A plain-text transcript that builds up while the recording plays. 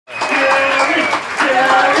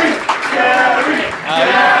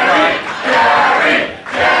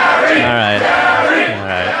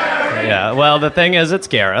the thing is, it's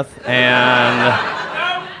Gareth, and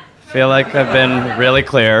I feel like I've been really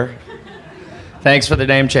clear. Thanks for the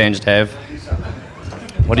name change, Dave.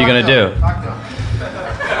 What are you going to do?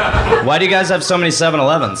 Why do you guys have so many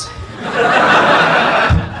 7-Elevens?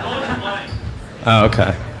 Oh,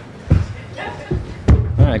 okay.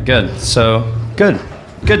 All right, good. So, good.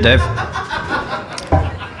 Good, Dave.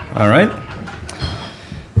 All right.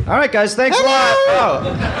 All right, guys, thanks a lot. Oh.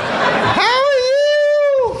 How are you?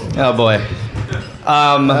 Oh, boy.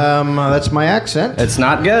 That's my accent. It's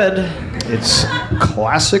not good. It's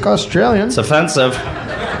classic Australian. It's offensive.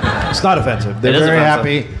 It's not offensive. They're It is very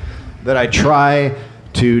offensive. happy that I try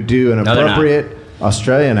to do an No, they're not. appropriate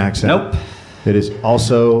Australian accent. Nope. It is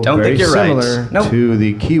also Don't very think you're right. similar Nope. to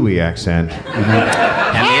the Kiwi accent.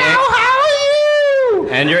 How are you?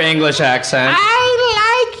 And your English accent. I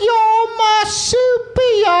like your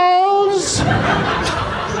marsupials.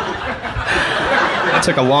 It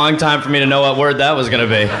took a long time for me to know what word that was going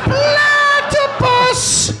to be.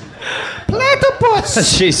 Platypus.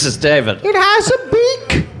 Platypus. Jesus, David. It has a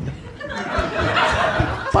beak.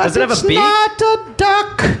 But Does it have a it's beak? not a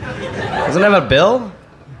duck. Doesn't it have a bill?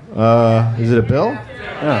 Is it a bill?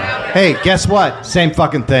 Oh. Hey, guess what? Same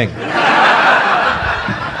fucking thing.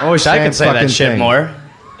 I wish I Same could say that fucking shit thing. more.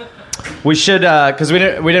 We should, because we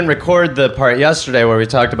didn't record the part yesterday where we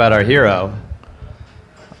talked about our hero.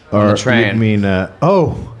 On the train. You mean,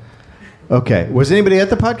 okay. Was anybody at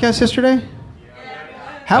the podcast yesterday?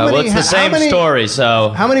 How Well, it's the same story, so...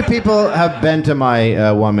 How many people have been to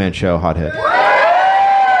my one-man show, Hothead?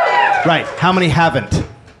 Right. How many haven't?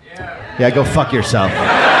 Yeah, go fuck yourself.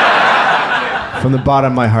 From the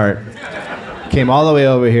bottom of my heart. Came all the way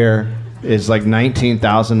over here. It's like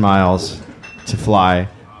 19,000 miles to fly.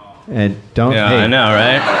 And don't... Yeah, hey, I know,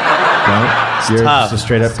 right? Don't. You're tough. just a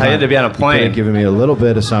straight up... It's how you had to be on a You plane. could have given me a little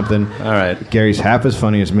bit of something. All right. Gary's half as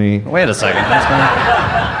funny as me. Wait a second. That's fine.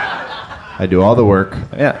 I do all the work.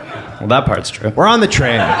 Yeah. Well, that part's true. We're on the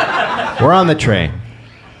train. We're on the train.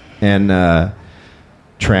 And,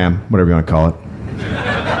 tram, whatever you want to call it.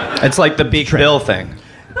 It's like the Beak Bill thing.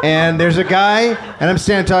 And there's a guy, and I'm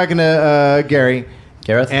standing talking to Gary.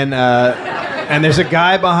 Gareth? And there's a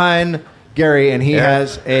guy behind Gary, and he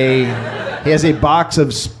has a box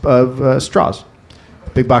of straws.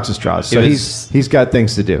 Big box of straws. So he's got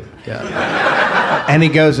things to do. Yeah. And he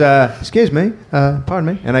goes, excuse me, pardon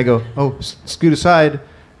me. And I go, oh, scoot aside,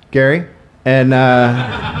 Gary. And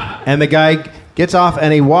the guy gets off,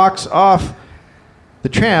 and he walks off the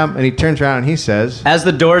tram, and he turns around, and he says... As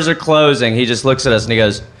the doors are closing, he just looks at us and he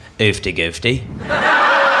goes, oofty goofty.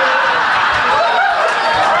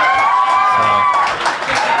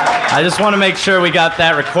 I just want to make sure we got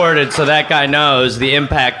that recorded so that guy knows the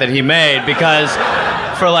impact that he made, because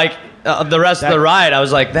for like the rest of the ride, I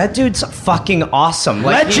was like, that dude's fucking awesome.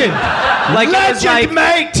 Like, Legend! Legend,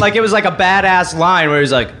 mate! Like it was like a badass line where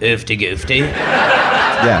he's like, oofty goofty.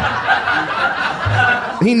 Yeah.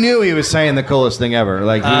 He knew he was saying the coolest thing ever.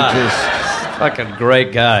 Like, he just... Fucking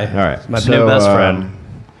great guy. All right. My new best friend.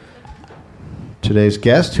 Today's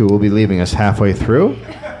guest, who will be leaving us halfway through,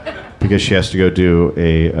 because she has to go do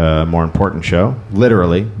a more important show.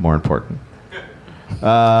 Literally more important. You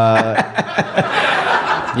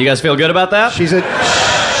guys feel good about that? She's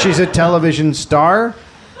a television star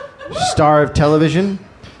of television.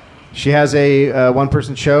 She has a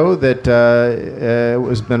one-person show that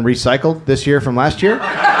has been recycled this year from last year.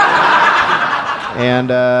 And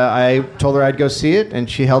I told her I'd go see it, and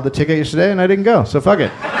she held the ticket yesterday, and I didn't go. So fuck it.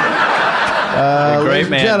 Great Ladies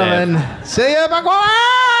man, and gentlemen, Celia Pacquola!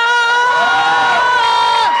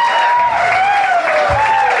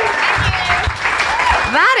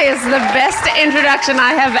 That is the best introduction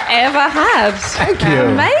I have ever had. Thank you.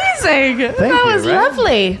 Amazing. That was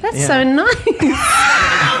lovely. That's so nice.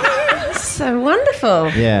 So wonderful.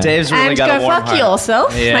 Yeah. Dave's really And got go a warm fuck heart.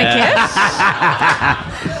 yourself. Yeah. Thank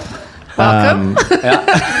you. Welcome.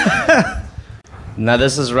 Now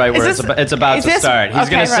this is right where it's about to start. He's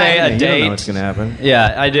going to say a You date. don't know what's going to happen.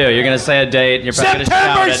 Yeah, I do. You're going to say a date. And you're probably going to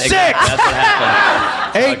shout it. September 6th! That's what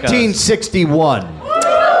happened. 1861.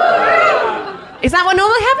 Is that what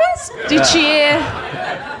normally happens? Do you cheer?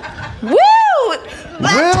 Woo!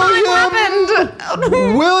 That time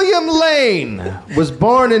happened. William Lane was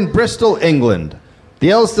born in Bristol, England. The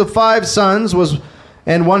eldest of 5 sons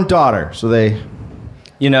and 1 daughter. So they...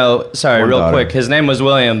 You know, sorry, One real daughter. quick. His name was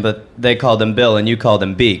William, but they called him Bill, and you called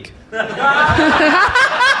him Beak. Wow.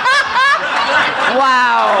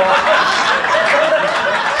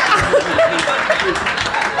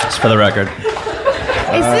 Just for the record.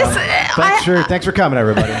 Is this... Thanks for coming,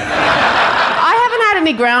 everybody. I haven't had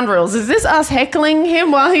any ground rules? Is this us heckling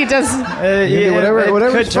him while he does?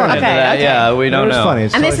 Whatever's could turn funny. into Okay, that. okay. Yeah, we don't Whatever's know. funny.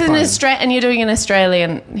 It's And this is totally an fine. and you're doing an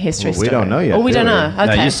Australian history Well, we story. don't know yet, Oh, we do don't we? know.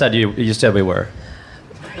 Okay. No, you said we were.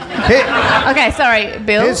 Okay, sorry,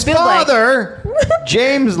 Bill. His Bill Blake. father,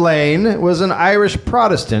 James Lane, was an Irish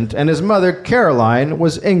Protestant, and his mother, Caroline,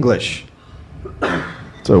 was English.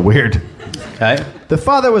 So weird. Okay. The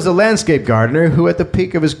father was a landscape gardener who, at the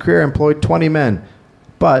peak of his career, employed 20 men.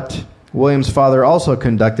 But William's father also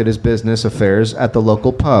conducted his business affairs at the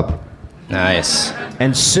local pub Nice.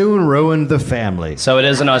 and soon ruined the family. So it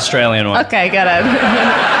is an Australian one. Okay, got it.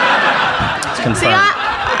 It's confirmed.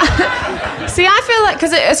 See, I feel like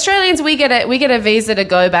because Australians we get a visa to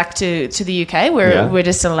go back to the UK. We're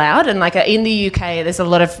just allowed, and like in the UK, there's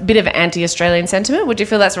a bit of anti-Australian sentiment. Would you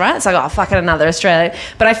feel that's right? It's like, oh, fucking another Australian.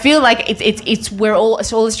 But I feel like it's where all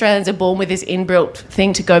Australians are born with this inbuilt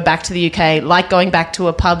thing to go back to the UK, like going back to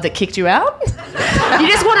a pub that kicked you out. You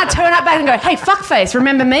just want to turn up back and go, hey, fuckface,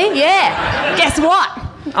 remember me? Yeah. Guess what?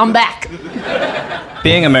 I'm back.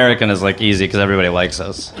 Being American is like easy because everybody likes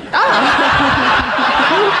us.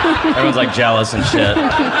 Everyone's like jealous and shit.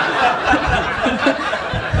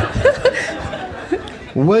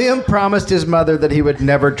 William promised his mother that he would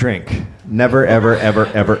never drink. Never, ever, ever,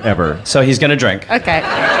 ever, ever. So he's gonna drink. Okay.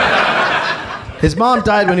 His mom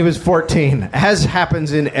died when he was 14, as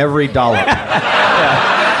happens in every dollar.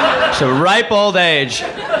 So ripe old age.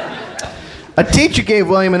 A teacher gave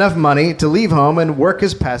William enough money to leave home and work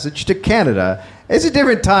his passage to Canada. It's a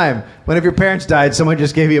different time. When if your parents died, someone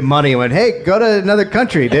just gave you money and went, hey, go to another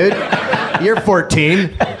country, dude. You're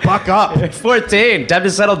 14. Buck up. 14. Time to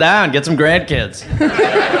settle down. Get some grandkids.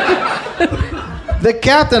 The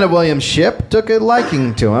captain of William's ship took a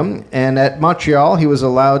liking to him, and at Montreal, he was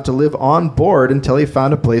allowed to live on board until he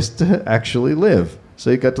found a place to actually live.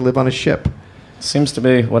 So he got to live on a ship. Seems to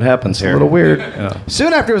be what happens here. A little weird. Yeah.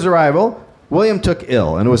 Soon after his arrival, William took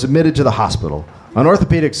ill and was admitted to the hospital. An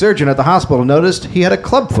orthopedic surgeon at the hospital noticed he had a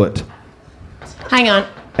clubfoot. Hang on.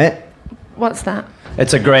 Eh, What's that?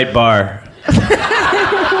 It's a great bar.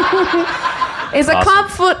 Is a Awesome. club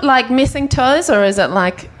foot like missing toes, or is it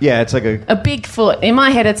like yeah, it's like a big foot? In my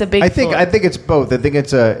head, it's a big I think foot. it's both. I think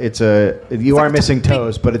you are like missing it's a big-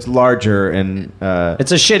 toes, but it's larger and.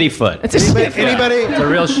 It's a shitty foot. It's a Anybody? It's a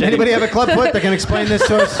real shitty. Anybody have a clubfoot that can explain this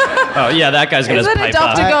to us? Oh yeah, that guy's gonna Is it a pipe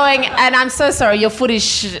doctor up. going, and I'm so sorry, your foot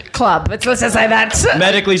is club. Let's just say that.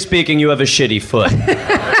 Medically speaking, you have a shitty foot.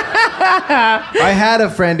 I had a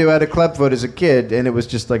friend who had a clubfoot as a kid, and it was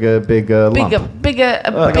just like a big lump. Big Like a big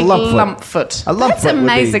lump foot. lump foot. A lump That's foot would be-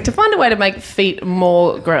 amazing. To find a way to make feet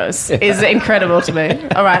more gross is incredible to me.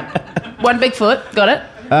 All right. One big foot. Got it.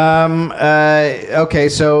 Okay,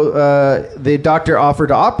 so the doctor offered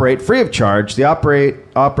to operate free of charge. The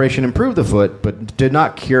operation improved the foot, but did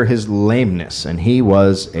not cure his lameness, and he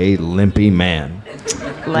was a limpy man.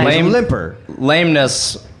 Lame. A limper.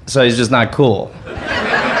 Lameness, so he's just not cool.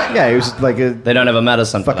 Yeah, he was like a They don't have a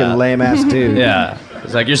medicine for fucking that. lame-ass dude. Yeah.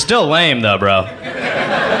 It's like, you're still lame though, bro.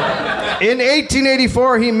 In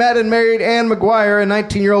 1884, he met and married Anne McGuire, a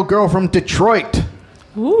 19-year-old girl from Detroit.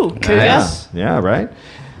 Ooh, cool. Nice. Yeah, right?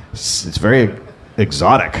 It's very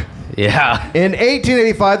exotic. Yeah. In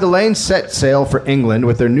 1885, the Lanes set sail for England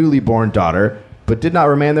with their newly born daughter, but did not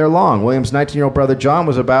remain there long. William's 19-year-old brother John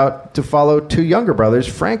was about to follow two younger brothers,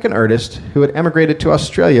 Frank and Ernest, who had emigrated to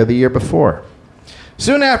Australia the year before.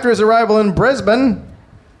 Soon after his arrival in Brisbane...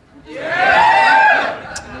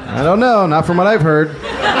 I don't know, not from what I've heard.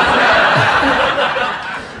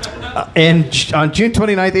 On June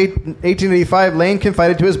 29th, 1885, Lane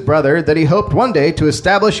confided to his brother that he hoped one day to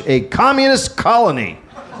establish a communist colony.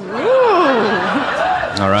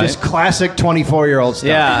 All right. Just classic 24-year-old stuff.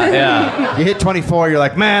 Yeah. You hit 24, you're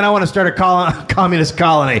like, man, I want to start a communist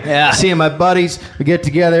colony. Yeah. Seeing my buddies, we get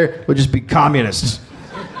together, we'll just be communists.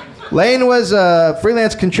 Lane was a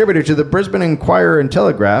freelance contributor to the Brisbane Inquirer and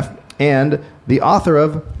Telegraph and the author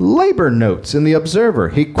of Labor Notes in the Observer.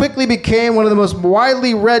 He quickly became one of the most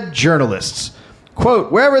widely read journalists.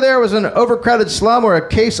 Quote, wherever there was an overcrowded slum or a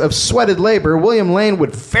case of sweated labor, William Lane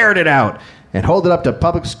would ferret it out and hold it up to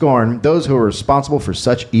public scorn those who were responsible for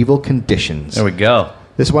such evil conditions. There we go.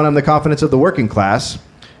 This won him the confidence of the working class.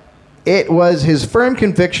 It was his firm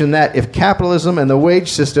conviction that if capitalism and the wage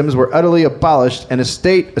systems were utterly abolished and a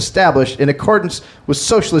state established in accordance with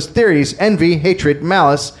socialist theories, envy, hatred,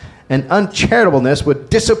 malice, and uncharitableness would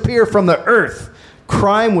disappear from the earth.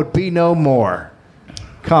 Crime would be no more.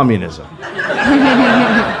 Communism.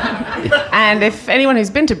 And if anyone who's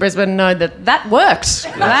been to Brisbane know that worked.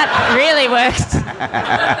 That really worked.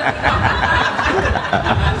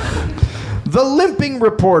 the limping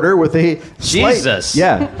reporter with a slight... Jesus.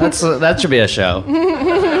 Yeah. That should be a show.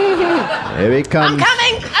 Here he comes. I'm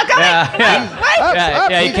coming.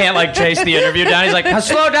 Yeah, he can't like chase the interview down. He's like,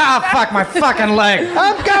 slow down, fuck my fucking leg.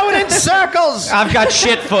 I'm going in circles. I've got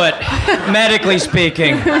shit foot, medically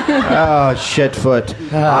speaking. Oh, Shitfoot.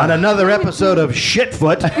 On another episode of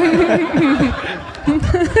Shitfoot.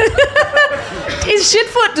 Is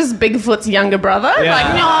Shitfoot just Bigfoot's younger brother? Yeah.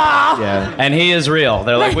 Like, no. Yeah. And he is real.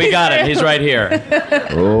 They're like, we got him. He's right here.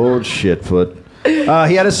 Old Shitfoot. He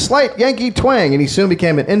had a slight Yankee twang, and he soon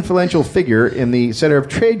became an influential figure in the center of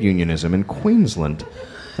trade unionism in Queensland.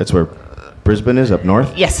 That's where Brisbane is, up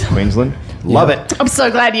north? Yes. Queensland. Love it. I'm so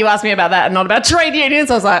glad you asked me about that and not about trade unions.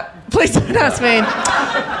 I was like, please don't ask me.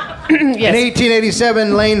 In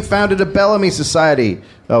 1887, Lane founded a Bellamy Society.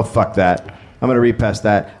 Oh, fuck that. I'm going to read past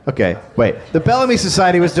that. Okay, wait. The Bellamy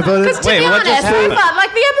Society was devoted... Because to be honest,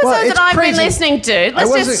 like the episodes that I've been listening to,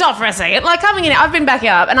 let's just stop for a second. Like coming in, I've been back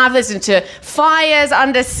up and I've listened to fires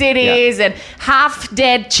under cities and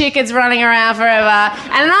half-dead chickens running around forever,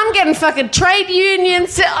 and I'm getting fucking trade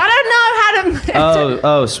unions. I don't know how to...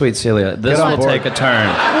 Oh, sweet Celia. This will take a turn.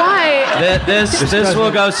 Why? This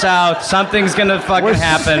will go south. Something's going to fucking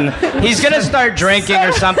happen. He's going to start drinking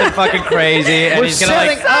or something fucking crazy, and he's going to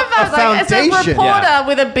like... up a foundation. It's a reporter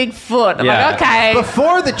with a big foot. I'm like, okay.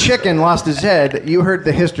 Before the chicken lost his head, you heard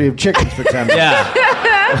the history of chickens for 10 minutes.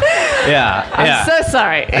 Yeah. I'm so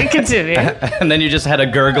sorry. Continue. And then you just had a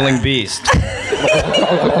gurgling beast.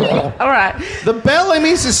 All right. The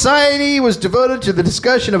Bellamy Society was devoted to the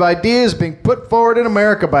discussion of ideas being put forward in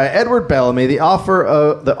America by Edward Bellamy, the author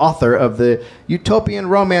of the utopian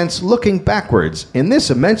romance Looking Backwards. In this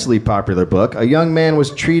immensely popular book, a young man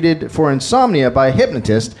was treated for insomnia by a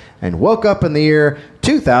hypnotist and woke up in the year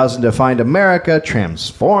 2000 to find America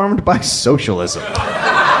transformed by socialism.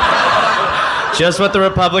 Just what the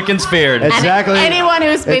Republicans feared. Exactly. And anyone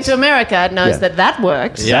who's been to America knows that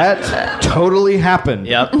works. That totally happened.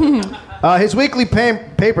 Yep. His weekly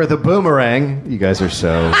paper, The Boomerang. You guys are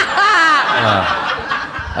so...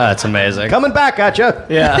 That's amazing. Coming back at you.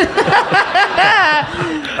 Yeah.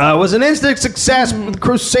 Was an instant success with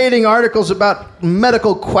crusading articles about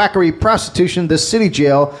medical quackery, prostitution, the city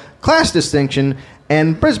jail, class distinction,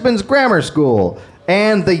 and Brisbane's grammar school,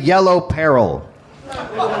 and the yellow peril.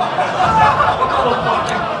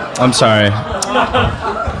 I'm sorry.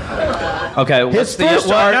 Okay, what's the...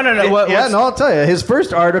 I'll tell you. His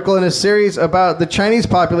first article in a series about the Chinese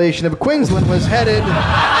population of Queensland was headed...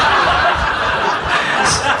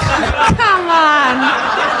 Come on.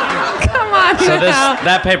 So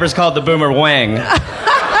that paper's called The Boomer Wang.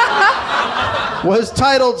 was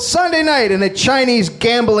titled Sunday Night in a Chinese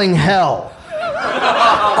Gambling Hell.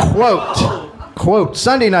 Quote,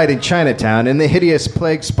 Sunday night in Chinatown in the hideous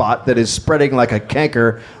plague spot that is spreading like a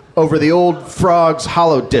canker over the old Frogs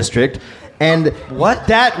Hollow district, and what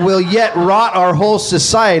that will yet rot our whole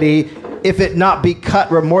society if it not be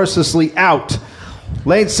cut remorselessly out.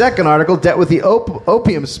 Lane's second article dealt with the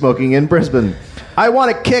opium smoking in Brisbane. I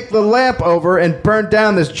want to kick the lamp over and burn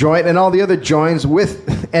down this joint and all the other joints with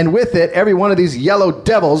it every one of these yellow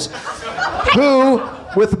devils who,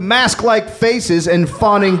 with mask-like faces and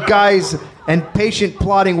fawning guise and patient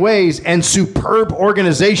plodding ways and superb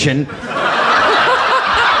organization...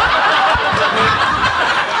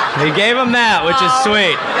 He gave him that, which is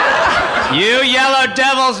sweet. You yellow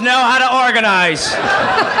devils know how to organize.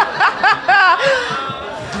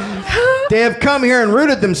 They have come here and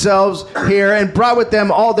rooted themselves here and brought with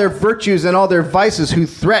them all their virtues and all their vices, who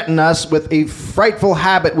threaten us with a frightful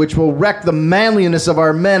habit which will wreck the manliness of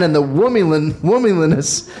our men and the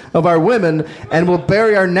womanliness of our women, and will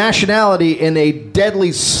bury our nationality in a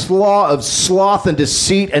deadly slaw of sloth and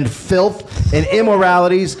deceit and filth and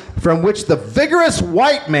immoralities from which the vigorous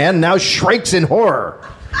white man now shrieks in horror.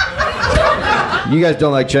 You guys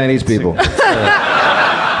don't like Chinese people.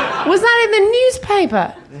 Was that in the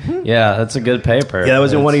newspaper? Yeah, that's a good paper. Yeah, that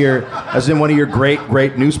was in one of your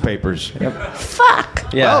great newspapers. Yep.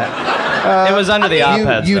 Fuck. Yeah. It was under the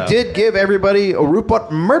op-eds. You did give everybody a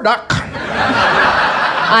Rupert Murdoch.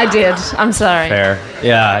 I did. I'm sorry. Fair.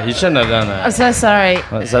 Yeah, you shouldn't have done that. I'm so sorry.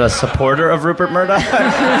 Is that a supporter of Rupert Murdoch?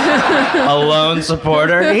 A lone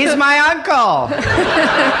supporter? He's my uncle.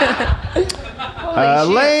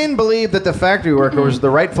 Lane believed that the factory worker was the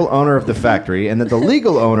rightful owner of the factory and that the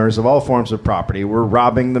legal owners of all forms of property were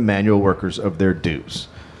robbing the manual workers of their dues.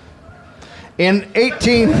 Good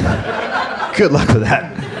luck with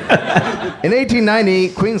that. In 1890,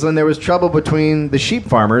 Queensland, there was trouble between the sheep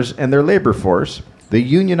farmers and their labor force, the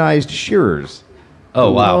unionized shearers.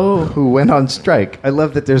 Oh, wow. Who went on strike. I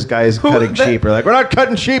love that there's guys cutting sheep. Are like, we're not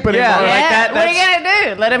cutting sheep anymore. Yeah, Yeah, like that. what are you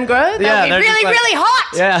gonna do? Let them grow? They'll Yeah, be they're really, just like- really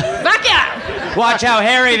hot. Yeah. Fuck yeah. Watch how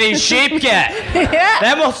hairy these sheep get. Yeah.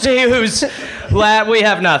 Then we'll see who's... We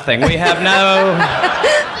have nothing. We don't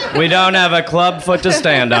have a club foot to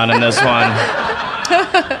stand on in this one.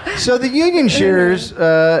 So the union shearers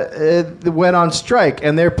went on strike,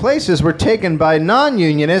 and their places were taken by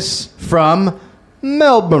non-unionists from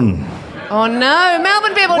Melbourne. Oh no,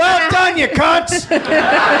 Melbourne people. Well done, you cunts!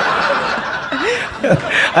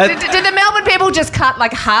 Did the Melbourne people just cut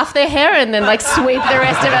like half their hair and then like sweep the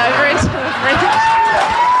rest of it over into the fringe?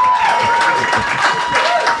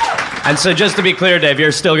 And so just to be clear, Dave,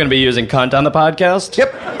 you're still going to be using cunt on the podcast?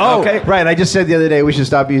 Yep. Oh, Okay. right. I just said the other day we should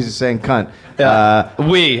stop saying cunt.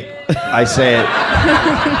 We. I say it.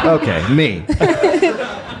 Okay, me.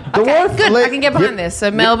 The wharf Good, la- I can get behind this.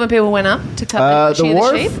 So Melbourne people went up to cut the shear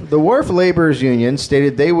wharf, the sheep. the wharf laborers union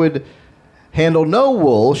stated they would handle no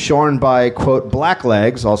wool shorn by, quote,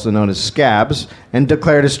 blacklegs, also known as scabs, and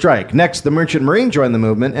declared a strike. Next, the merchant marine joined the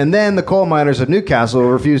movement, and then the coal miners of Newcastle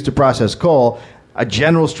refused to process coal. A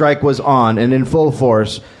general strike was on and in full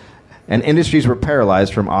force, and industries were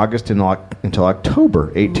paralyzed from August until October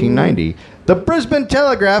 1890. The Brisbane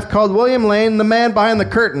Telegraph called William Lane the man behind the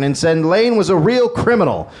curtain and said Lane was a real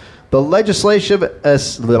criminal. The legislative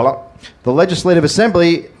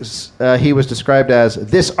assembly, he was described as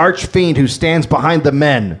this arch-fiend who stands behind the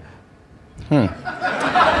men.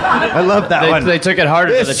 I love that one. They took it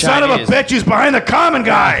harder to the This son of a Chinese. bitch who's behind the common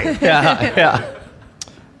guy. Yeah.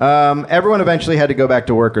 Everyone eventually had to go back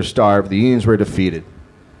to work or starve. The unions were defeated.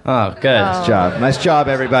 Oh, good. Nice job,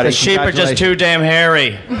 everybody. The sheep are just too damn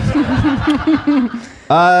hairy.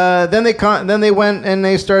 Then they went and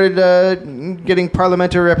they started getting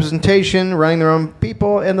parliamentary representation, running their own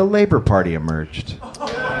people, and the Labour Party emerged. All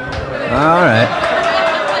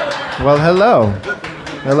right. Well, hello.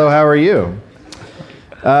 Hello, how are you?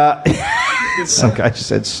 Some guy just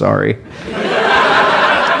said sorry.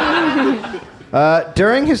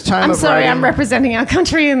 During his time I'm of sorry, writing... I'm representing our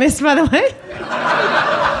country in this, by the way.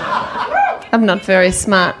 I'm not very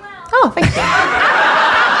smart. Oh, thank you.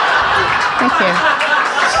 Thank you.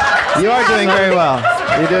 You are doing very well.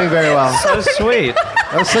 You're doing very well. So sweet.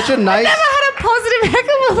 That was such a nice... Never had a positive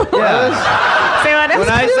heckle before. Yeah. See what When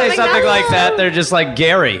I say something like that, they're just like,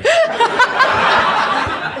 Gary.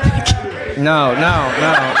 No.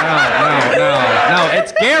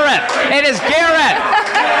 It's Garrett. It is Garrett.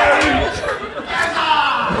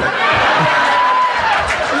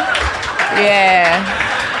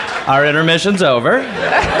 Yeah. Our intermission's over.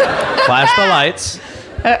 Flash the lights.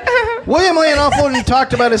 William Lane often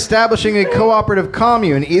talked about establishing a cooperative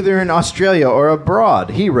commune either in Australia or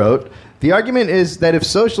abroad. He wrote, "The argument is that if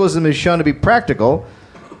socialism is shown to be practical,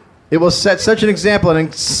 it will set such an example and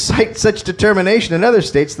incite such determination in other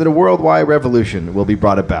states that a worldwide revolution will be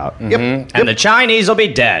brought about." Mm-hmm. And the Chinese will be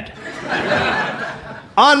dead.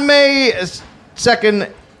 On May 2nd,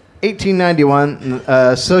 1891,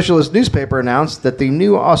 a socialist newspaper announced that the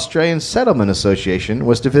new Australian Settlement Association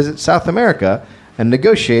was to visit South America and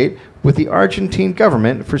negotiate with the Argentine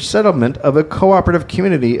government for settlement of a cooperative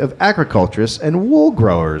community of agriculturists and wool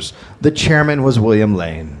growers. The chairman was William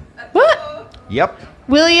Lane. What? Yep.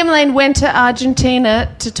 William Lane went to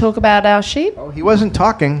Argentina to talk about our sheep. Oh, he wasn't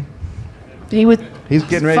talking. He's He's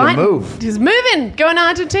getting ready to move. He's moving, going to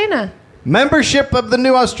Argentina. Membership of the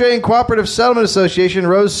new Australian Cooperative Settlement Association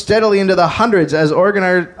rose steadily into the hundreds as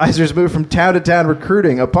organizers moved from town to town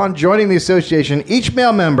recruiting. Upon joining the association, each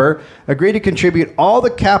male member agreed to contribute all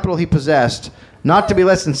the capital he possessed, not to be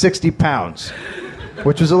less than 60 pounds,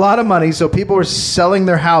 which was a lot of money, so people were selling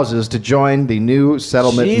their houses to join the new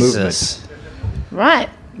settlement movement. Right.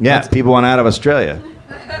 Yeah, people went out of Australia.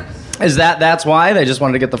 That's why? They just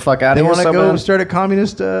wanted to get the fuck out They of here want to so go bad? start a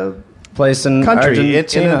communist Place in country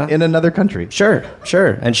Argentina. in another country. Sure.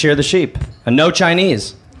 And shear the sheep. And no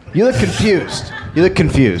Chinese. You look confused.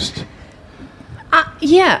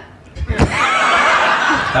 Yeah.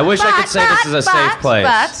 I wish I could say this is a safe place.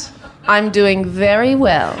 But I'm doing very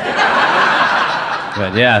well.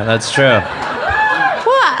 But yeah, that's true.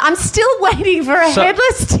 What? I'm still waiting for a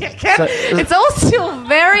headless ticket. It's all still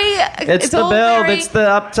very... It's the all build. very- It's the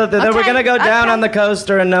up to the... Okay, We're going to go down okay. on the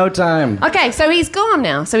coaster in no time. Okay, so he's gone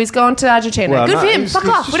now. So he's gone to Argentina. Well, Good no, for him. he's- Fuck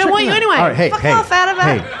he's off. just We don't want you checking anyway. out. All right, hey, Fuck off out of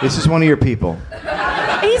it. Hey, this is one of your people.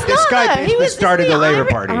 He's This not, guy though. basically started the Labour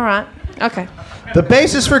Party. All right. Okay. The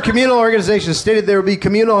basis for communal organization stated there would be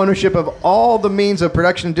communal ownership of all the means of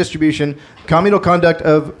production and distribution, communal conduct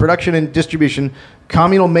of production and distribution,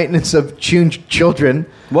 communal maintenance of children.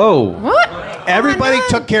 Whoa. What? Everybody Oh,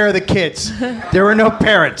 no. took care of the kids. There were no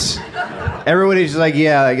parents. Everybody's just like,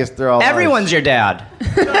 yeah, I guess they're all Everyone's your dad.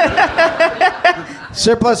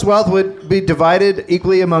 Surplus wealth would be divided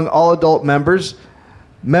equally among all adult members.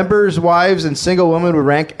 Members' wives and single women would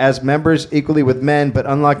rank as members equally with men, but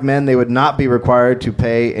unlike men, they would not be required to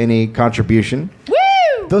pay any contribution.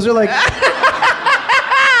 Woo! Those are like...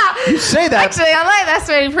 You say that. Actually, I like that's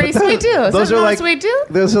pretty sweet deal. Those are like sweet deal.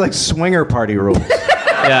 Those are like swinger party rules.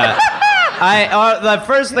 Yeah. The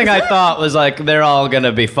first thing I thought was like they're all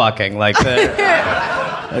gonna be fucking. Like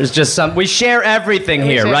there's just some. We share everything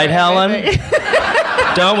here, right, Helen?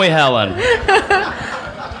 Don't we, Helen?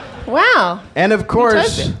 Wow. And of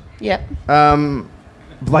course, yeah.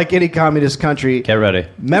 Like any communist country, Get ready.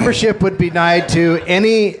 membership would be denied to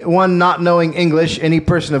anyone not knowing English, any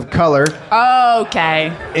person of color,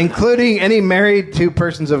 Okay. including any married to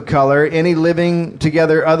persons of color, any living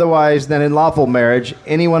together otherwise than in lawful marriage,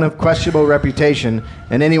 anyone of questionable reputation,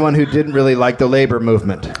 and anyone who didn't really like the labor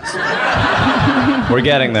movement. We're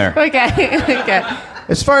getting there. Okay. Okay.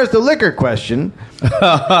 As far as the liquor question,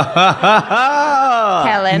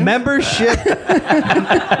 Helen.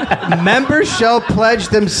 members shall pledge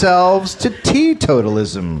themselves to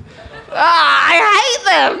teetotalism. I hate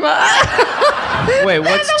them. Wait,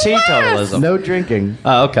 what's the teetotalism? No drinking.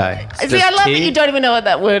 Oh, okay. See, I love that you don't even know what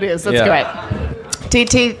that word is. That's great.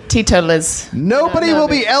 Teetotalers. Nobody will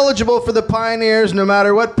be eligible for the pioneers, no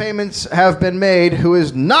matter what payments have been made, who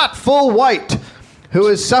is not full white, who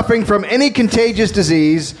is suffering from any contagious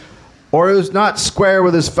disease, or who's not square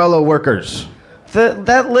with his fellow workers.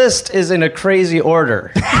 That list is in a crazy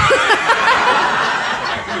order.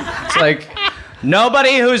 It's like,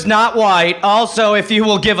 nobody who's not white. Also, if you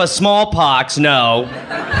will give us smallpox, no.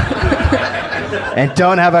 And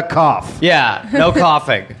don't have a cough. Yeah, no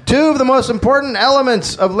coughing. Two of the most important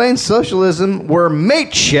elements of Lane's socialism were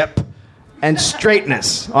mateship and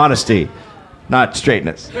straightness. Honesty, not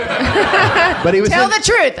straightness. But he was Tell the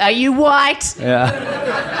truth. Are you white?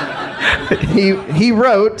 Yeah. He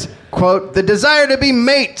wrote, quote, "The desire to be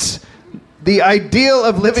mates, the ideal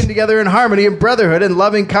of living together in harmony and brotherhood and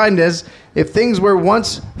loving kindness. If things were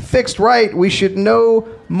once fixed right, we should no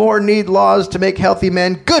more need laws to make healthy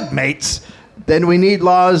men good mates than we need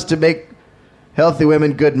laws to make healthy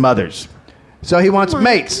women good mothers." So he wants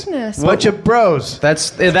mates. Goodness. Bunch of bros.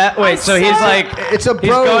 That's that. Wait, so he's like, It's a he's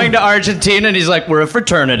bro. going to Argentina and he's like, we're a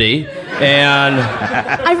fraternity, and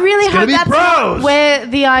I really gonna hope be that's bros. where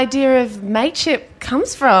the idea of mateship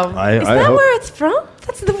comes from. Is I that hope- where it's from?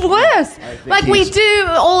 That's the worst. Like we do,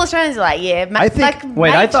 all Australians are like, yeah. I think- like,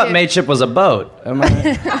 wait, I thought mateship was a boat. Am I?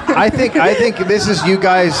 I think this is you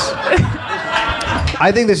guys.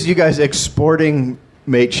 I think this is you guys exporting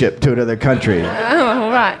mateship to another country. Oh,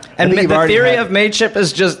 right. And think you've the already theory had- of mateship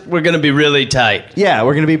is just we're going to be really tight, Yeah,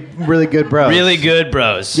 we're gonna be really good bros. really good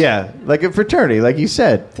bros. Yeah, like a fraternity, like you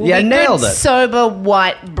said. Yeah, We're nailed good, it. Sober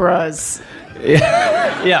white bros.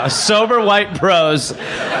 Yeah, sober white bros.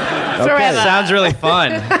 Forever. Sounds really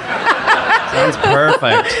fun. Sounds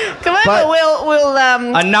perfect. Come over, But-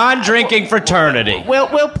 we'll A non-drinking fraternity.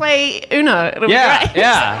 we'll play Uno. It'll Yeah, be great.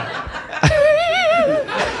 yeah.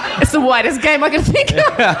 It's the whitest game I can think of.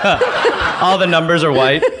 All the numbers are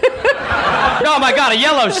white. Oh my God, a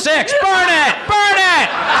yellow 6. Burn it! Burn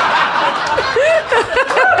it!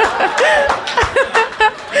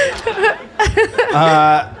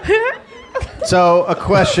 So a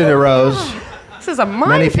question arose. This is a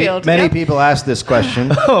Many minefield. people asked this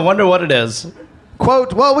question. Oh, I wonder what it is.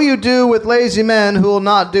 Quote, "What will you do with lazy men who will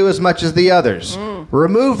not do as much as the others?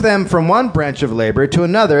 Remove them from one branch of labor to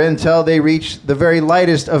another until they reach the very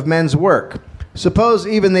lightest of men's work. Suppose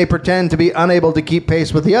even they pretend to be unable to keep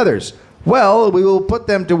pace with the others. Well, we will put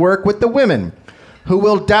them to work with the women, who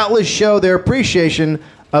will doubtless show their appreciation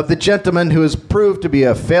of the gentleman who has proved to be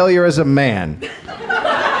a failure as a man."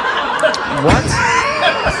 What?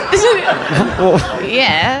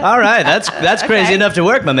 Yeah. All right, that's crazy Okay. enough to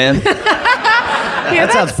work, my man. Yeah,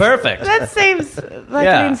 That sounds perfect. That seems like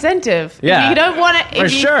Yeah. an incentive. Yeah. If you don't want to. For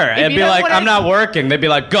sure. It'd be like, I'm not working. They'd be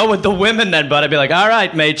like, go with the women then, bud. I'd be like, all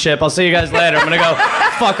right, mateship. I'll see you guys later. I'm going to go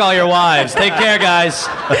fuck all your wives. Take care, guys.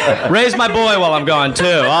 Raise my boy while I'm gone, too.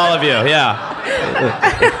 All of you, yeah.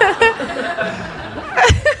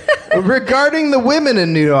 Regarding the women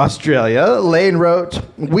in New Australia, Lane wrote,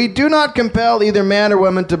 "We do not compel either man or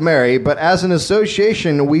woman to marry, but as an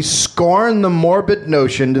association, we scorn the morbid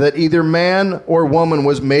notion that either man or woman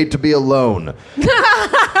was made to be alone."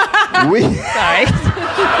 We, Sorry.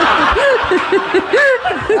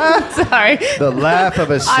 Sorry. the laugh of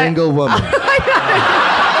a single woman.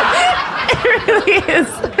 It really is.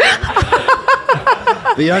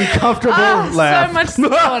 The uncomfortable laugh. So much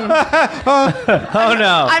fun. Oh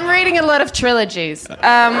no. I'm reading a lot of trilogies.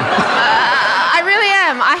 I really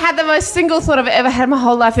am. I had the most single thought I've ever had my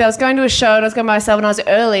whole life. I was going to a show and I was going by myself and I was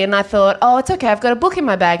early and I thought, oh, it's okay, I've got a book in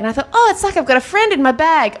my bag. And I thought, oh, it's like I've got a friend in my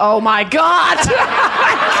bag. Oh my God.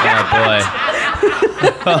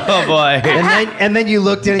 Oh boy. And then you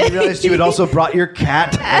looked in and you realized you had also brought your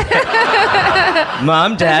cat.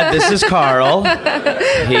 Mom, Dad, this is Carl.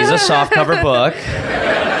 He's a softcover book.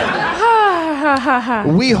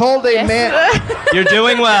 We hold a man. You're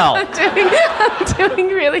doing well. I'm doing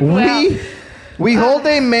really well. We hold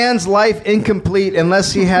a man's life incomplete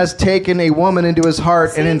unless he has taken a woman into his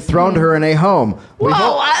heart and enthroned her in a home. Whoa.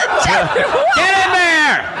 Get in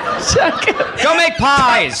there! Go make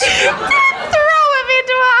pies! Throw him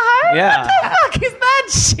into a home? Yeah. What the fuck is that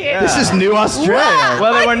shit? This is New Australia.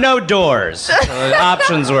 Well, there were no doors. So the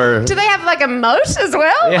options were... Do they have like a moat as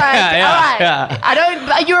well? Yeah, Like, yeah, all right. yeah. I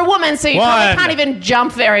don't. You're a woman, so you probably can't even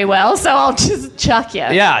jump very well. So I'll just chuck you.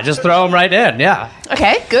 Yeah, just throw them right in, yeah.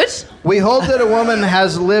 Okay, good. We hold that a woman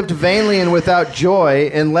has lived vainly and without joy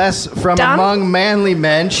unless from Done. among manly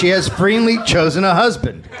men she has freely chosen a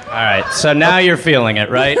husband. All right, so now you're feeling it,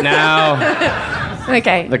 right? Now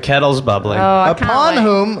Okay. the kettle's bubbling. Oh, I can't Upon wait.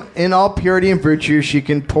 whom, in all purity and virtue, she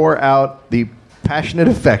can pour out the passionate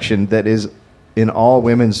affection that is in all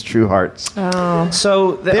women's true hearts.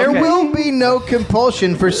 So There will be no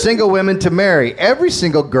compulsion for single women to marry. Every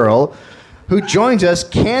single girl who joins us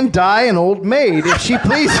can die an old maid if she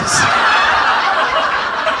pleases.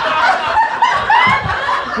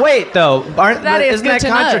 Wait, though, isn't that good to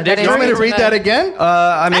know. contradictory? You want me to read that again?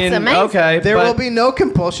 I mean, amazing. okay. There but- will be no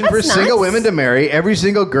compulsion for That's single nice. women to marry. Every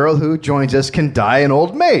single girl who joins us can die an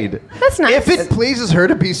old maid. That's nice. If it pleases her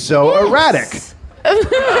to be so erratic. How's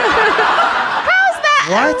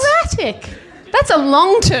that erratic? That's a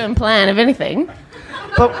long-term plan, if anything.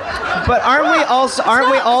 But aren't we also?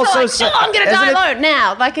 It's not like, I'm going to die alone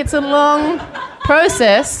now. Like, it's a long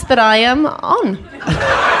process that I am on.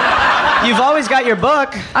 You've always got your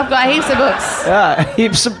book. I've got heaps of books. Yeah,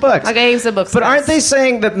 heaps of books. I got heaps of books. But aren't they guys.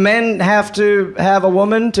 saying that men have to have a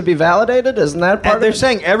woman to be validated? Isn't that part And they're of it?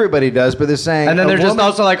 saying everybody does, but they're saying And then a they're just woman-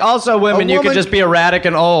 also like, also women, you woman- can just be erratic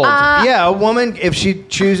and old. yeah, a woman, if she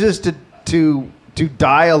chooses to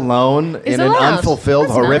die alone Is in an allowed. unfulfilled,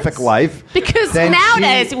 That's horrific nice. life. Because then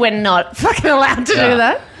nowadays we're not fucking allowed to Yeah. do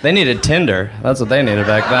that. They needed Tinder. That's what they needed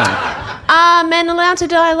back then. Are men allowed to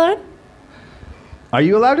die alone? Are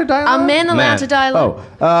you allowed to die Are alone? men allowed Man. to die alone?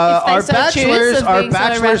 Oh, our so choose bachelors, of our being so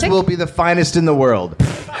bachelors erratic? will be the finest in the world.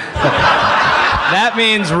 That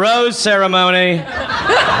means rose ceremony.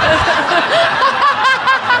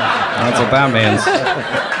 That's what that means.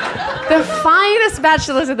 The finest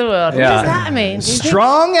bachelors in the world. Yeah. What does that mean? Do you think?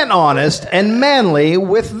 Strong and honest and manly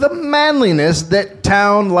with the manliness that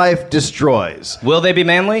town life destroys. Will they be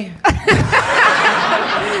manly?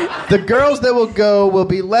 The girls that will go will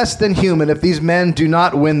be less than human if these men do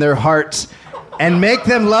not win their hearts and make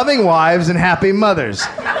them loving wives and happy mothers.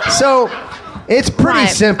 So, it's pretty Right,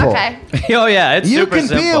 simple. Okay. Oh yeah, it's You super can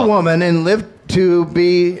simple. be a woman and live to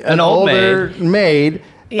be an old older maid,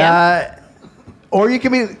 Yeah. or you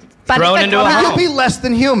can be But Thrown if into a guy- home. you'll be less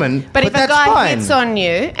than human. But if a that's guy fine. hits on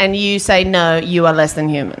you and you say no, you are less than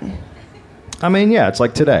human. I mean, yeah, it's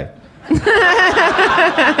like today.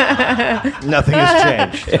 Nothing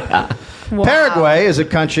has changed. Wow. Paraguay is a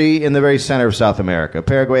country in the very center of South America.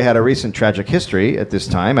 Paraguay had a recent tragic history at this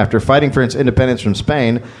time. After fighting for its independence from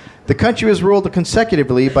Spain, the country was ruled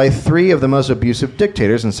consecutively by 3 of the most abusive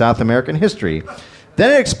dictators in South American history.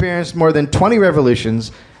 Then it experienced more than 20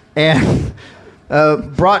 revolutions and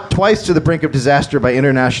brought twice to the brink of disaster by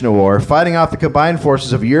international war, fighting off the combined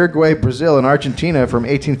forces of Uruguay, Brazil, and Argentina from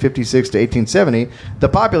 1856 to 1870. The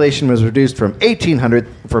population was reduced from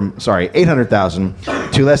 800,000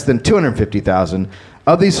 to less than 250,000.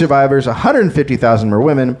 Of these survivors, 150,000 were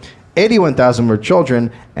women, 81,000 were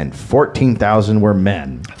children, and 14,000 were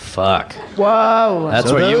men. Fuck. Whoa. That's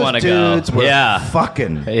So where you those want to go. dudes were Yeah.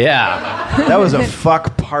 fucking. Yeah. That was a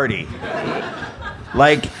fuck party.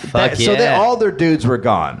 Like, Fuck so yeah. all their dudes were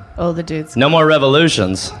gone. All the dudes. No more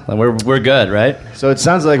revolutions. We're good, right? So it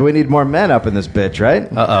sounds like we need more men up in this bitch, right?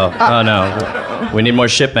 Uh-oh. Oh, no. We need more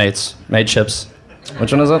shipmates. Mateships.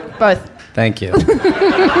 Which one is it? Both. Thank you.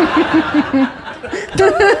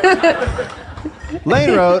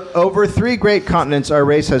 Lane wrote, over 3 great continents our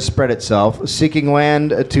race has spread itself, seeking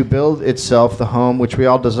land to build itself the home which we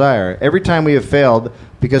all desire. Every time we have failed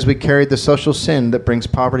because we carried the social sin that brings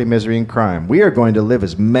poverty, misery, and crime. We are going to live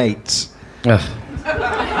as mates. Ugh.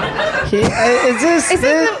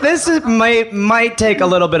 This might take a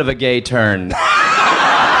little bit of a gay turn. No,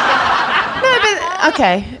 but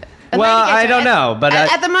Okay. Well, I don't know, but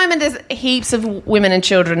at the moment, there's heaps of women and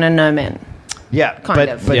children and no men. Yeah, Kind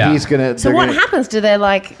of. but Yeah. he's gonna. So what happens? Do they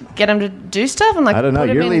get him to do stuff and I don't know. put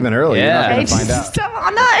him You're in leaving early. Yeah. You're not gonna find out. Oh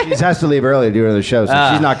no! He has to leave early to do another show, so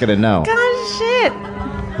she's not gonna know. God, shit!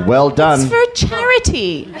 Well done. It's for a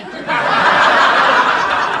charity.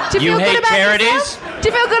 Do you You feel hate good about charities? yourself? Do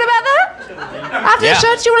you feel good about that? After Yeah. the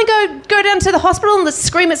show, do you want to go down to the hospital and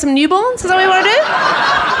scream at some newborns? Is that what you want to do?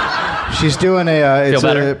 She's doing Feel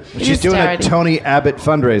better? She's is doing charity. a Tony Abbott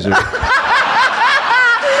fundraiser.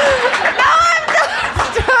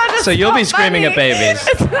 so you'll be screaming at babies.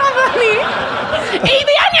 It's not funny. Eat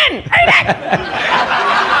the onion! Eat it!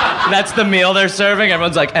 That's the meal they're serving.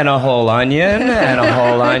 Everyone's like, and a whole onion, and a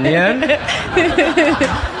whole onion.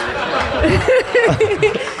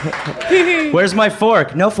 Where's my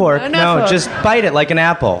fork? No fork. No fork. Just bite it like an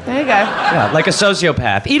apple. There you go. Yeah, like a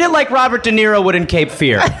sociopath. Eat it like Robert De Niro would in Cape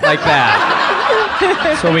Fear. Like that.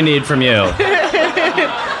 That's what we need from you.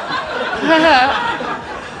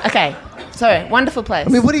 Okay. So, wonderful place. I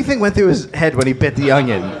mean, what do you think went through his head when he bit the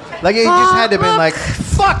onion? Like, he just had to have been like,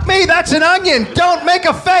 fuck me, that's an onion! Don't make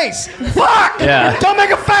a face! Fuck! Yeah. Don't make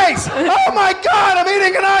a face! Oh my god, I'm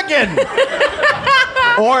eating an onion!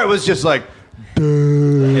 Or it was just like, Or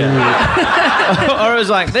it was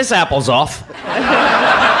like, this apple's off.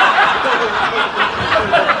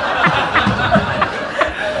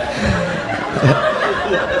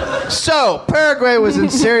 So, Paraguay was in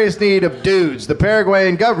serious need of dudes. The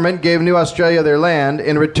Paraguayan government gave New Australia their land.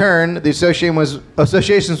 In return, the association was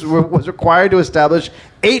required to establish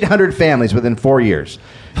 800 families within 4 years.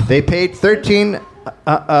 They paid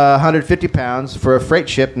 £1,350 for a freight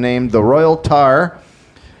ship named the Royal Tar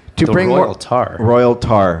to The bring Royal more... Tar. Royal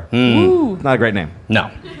Tar. Not a great name. No.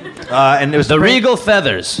 And it was The to bring- Regal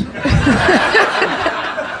Feathers.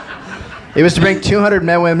 It was to bring 200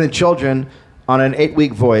 men, women, and children on an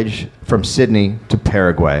 8-week voyage from Sydney to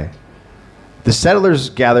Paraguay. The settlers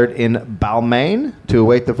gathered in Balmain to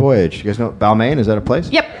await the voyage. You guys know Balmain? Is that a place?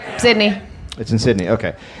 Yep, Sydney. It's in Sydney,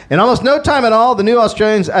 okay. In almost no time at all, the new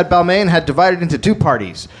Australians at Balmain had divided into two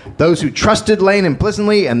parties. Those who trusted Lane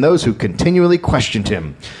implicitly and those who continually questioned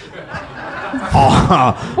him.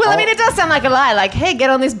 Well, I mean, it does sound like a lie. Like, hey, get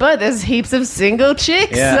on this boat. There's heaps of single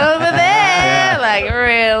chicks Yeah. over there. Like,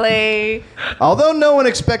 really? Although no one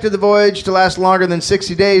expected the voyage to last longer than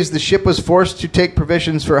 60 days, the ship was forced to take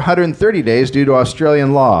provisions for 130 days due to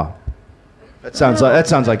Australian law. That sounds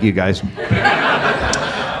like you guys. We're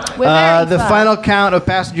very The fun. final count of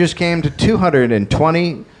passengers came to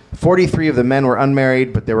 220. 43 of the men were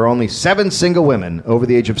unmarried, but there were only 7 single women over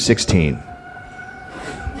the age of 16.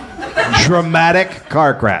 Dramatic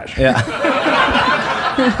car crash. Yeah.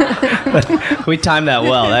 We timed that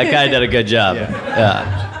well. That guy did a good job.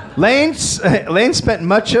 Yeah. Lane spent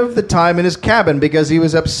much of the time in his cabin because he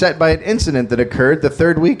was upset by an incident that occurred the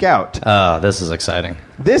 3rd week out. Oh, this is exciting.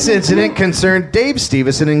 This incident concerned Dave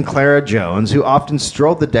Stevenson and Clara Jones, who often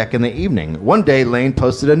strolled the deck in the evening. One day, Lane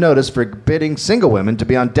posted a notice forbidding single women to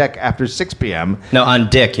be on deck after 6 p.m. No, on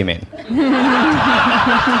dick, you mean.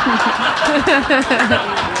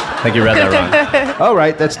 I think you read that wrong. Oh,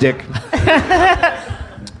 right, that's Dick.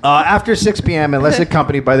 After 6 p.m., unless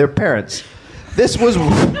accompanied by their parents. This was...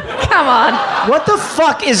 Come on. What the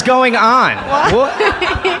fuck is going on? What?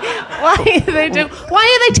 Why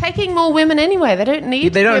are they taking more women anyway? They don't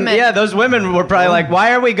need They don't. women. Yeah, those women were probably like,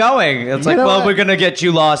 "Why are we going?" It's like, know well, what? we're gonna get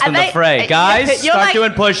you lost in the fray, guys. You're Start like-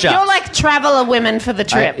 doing push-ups. You're like traveler women for the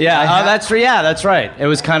trip. Yeah, that's right. It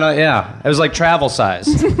was kind of it was like travel size.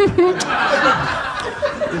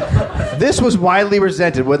 This was widely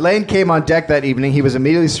resented. When Lane came on deck that evening, he was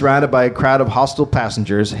immediately surrounded by a crowd of hostile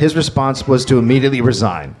passengers. His response was to immediately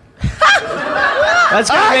resign. That's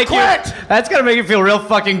gonna make you feel real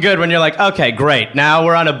fucking good when you're like, okay, great. Now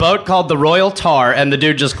we're on a boat called the Royal Tar, and the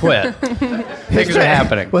dude just quit. Things are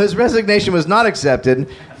happening. Well, his resignation was not accepted.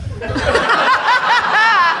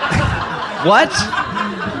 What?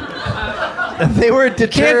 They were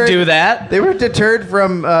deterred. Can't do that. They were deterred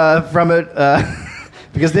from it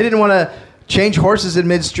because they didn't want to change horses in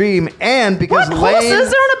midstream, and because What Lane.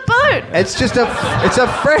 horses are on a boat? It's a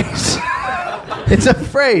phrase. It's a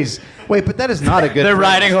phrase. Wait, but that is not a good. They're phrase.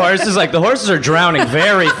 riding horses. Like the horses are drowning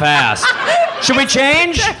very fast. Should we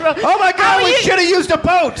change? Oh my How God! are We you- should have used a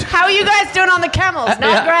boat. How are you guys doing on the camels? Not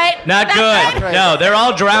Yeah. great. Not good. great? No, they're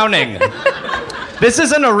all drowning. This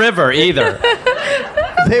isn't a river either.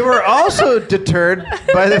 They were also deterred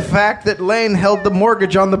by the fact that Lane held the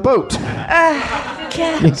mortgage on the boat.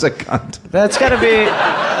 He's a cunt. That's gotta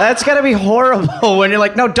be horrible when you're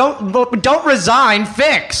like, no, don't resign,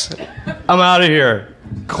 fix. I'm out of here.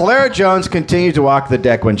 Clara Jones continued to walk the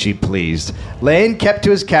deck when she pleased. Lane kept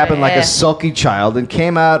to his cabin like a sulky child and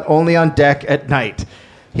came out only on deck at night.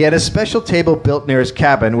 He had a special table built near his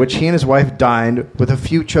cabin, which he and his wife dined with a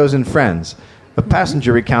few chosen friends. A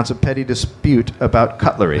passenger recounts a petty dispute about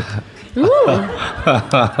cutlery.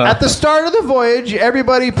 At the start of the voyage,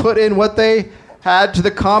 everybody put in what they had to the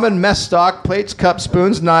common mess stock, plates, cups,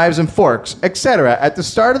 spoons, knives, and forks, etc. At the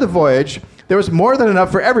start of the voyage, there was more than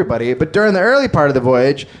enough for everybody, but during the early part of the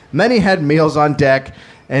voyage, many had meals on deck,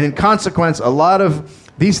 and in consequence, a lot of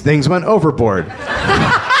these things went overboard. What?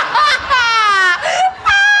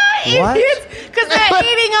 Because they're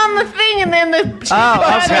eating on the thing and then the...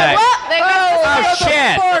 Oh, okay. Oh,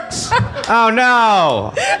 shit. Oh,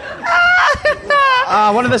 no.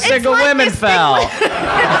 One of the single like women this fell.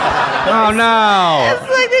 Oh, no. It's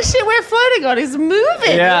like this shit we're floating on is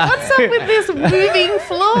moving. Yeah. What's up with this moving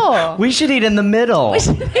floor? We should eat in the middle. We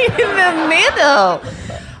should eat in the middle.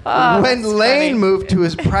 Oh, when Lane moved to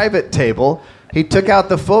his private table, he took out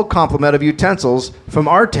the full complement of utensils from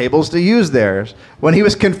our tables to use theirs. When he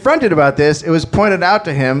was confronted about this, it was pointed out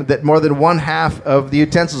to him that more than one half of the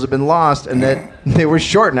utensils had been lost and that they were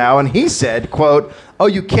short now. And he said, quote, "Oh,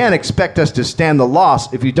 you can't expect us to stand the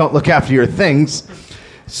loss if you don't look after your things."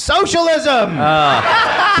 Socialism!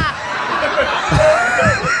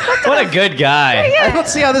 What a good guy. I don't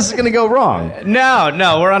see how this is going to go wrong. No,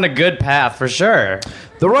 we're on a good path for sure.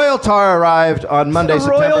 The Royal Tar arrived on Monday,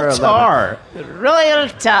 September 11th. Royal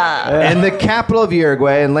Tar. In the capital of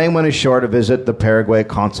Uruguay, and Lane went ashore to visit the Paraguay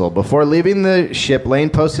consul. Before leaving the ship,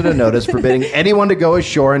 Lane posted a notice forbidding anyone to go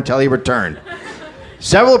ashore until he returned.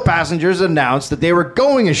 Several passengers announced that they were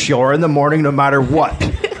going ashore in the morning no matter what.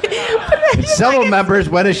 Several members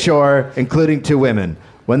went ashore, including 2 women.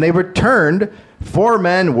 When they returned, 4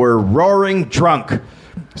 men were roaring drunk.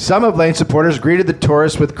 Some of Lane's supporters greeted the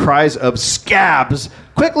tourists with cries of "scabs."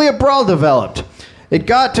 Quickly, a brawl developed. It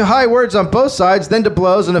got to high words on both sides, then to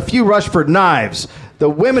blows, and a few rushed for knives. The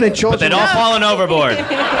women and children... But they'd all fallen overboard.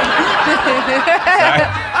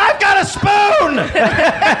 I've got a spoon!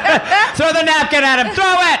 Throw the napkin at him.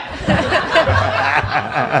 Throw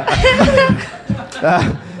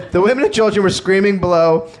it! The women and children were screaming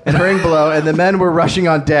below and hurrying below, and the men were rushing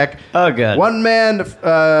on deck. Oh, good. One man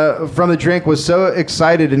from the drink was so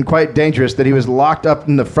excited and quite dangerous that he was locked up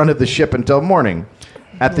in the front of the ship until morning.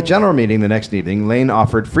 At the general meeting the next evening, Lane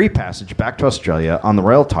offered free passage back to Australia on the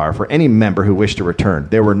Royal Tar for any member who wished to return.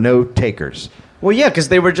 There were no takers. Well, yeah, because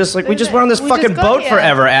they were just like, we just went on this fucking boat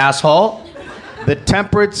forever, asshole. The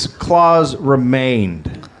temperance clause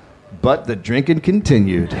remained, but the drinking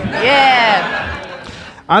continued. Yeah.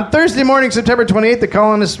 On Thursday morning, September 28th, the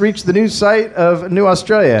colonists reached the news site of New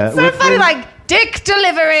Australia. So funny, like, dick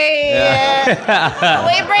delivery. Yeah.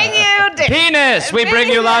 We bring you dick. Penis. We bring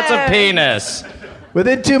you lots of penis.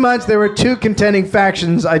 Within 2 months, there were 2 contending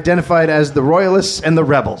factions identified as the Royalists and the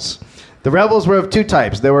Rebels. The rebels were of 2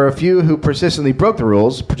 types. There were a few who persistently broke the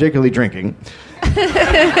rules, particularly drinking.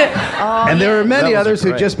 And there were many others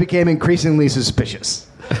who just became increasingly suspicious.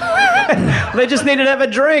 They just needed to have a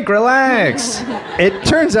drink. Relax. It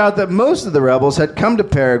turns out that most of the rebels had come to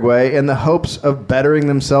Paraguay in the hopes of bettering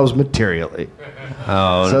themselves materially.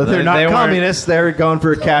 Oh, so they're not communists. They're going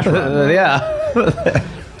for a cash run. Yeah.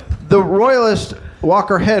 The royalist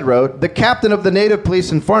Walker Head wrote, "The captain of the native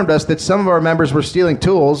police informed us that some of our members were stealing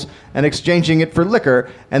tools and exchanging it for liquor,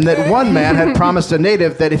 and that one man had promised a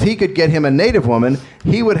native that if he could get him a native woman,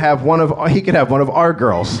 he could have one of our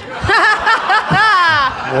girls."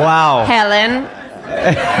 Wow. Helen.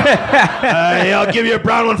 I'll give you a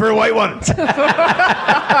brown one for a white one.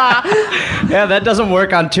 Yeah, that doesn't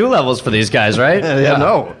work on 2 levels for these guys, right? Yeah,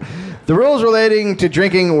 no. The rules relating to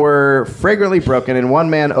drinking were flagrantly broken, and one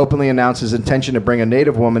man openly announced his intention to bring a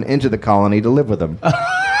native woman into the colony to live with him.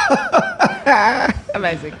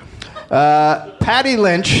 Amazing. Patty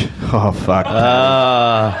Lynch. Oh, fuck.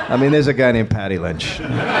 I mean, there's a guy named Patty Lynch.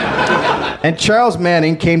 And Charles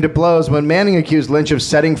Manning came to blows when Manning accused Lynch of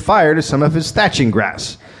setting fire to some of his thatching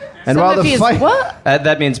grass. And while the fight... What?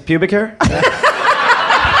 That means pubic hair?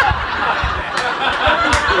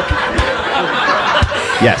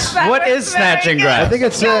 Yes. What is snatching grass? I think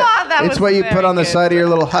it's what you put on the side of your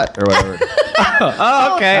little hut or whatever.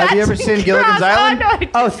 Oh, okay. Have you ever seen Gilligan's Island?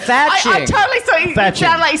 Oh, thatching. I totally saw you. Thatching. It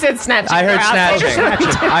sounded like you said snatching. I heard grass. snatching.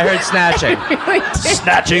 I heard snatching.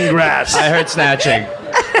 Snatching grass. I heard snatching.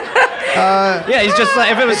 Yeah, he's just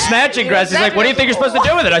like, if it was snatching grass, he's like, what do you think you're supposed to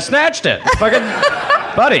do with it? I snatched it. Fucking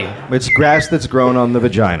buddy. It's grass that's grown on the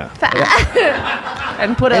vagina.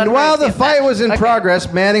 And while the fight was in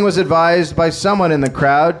progress, Manning was advised by someone in the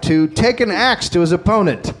crowd to take an axe to his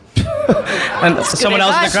opponent. And someone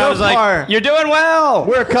else in the crowd was like, far. "You're doing well."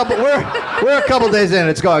 We're a couple days in.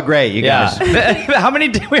 It's going great, you guys. How many?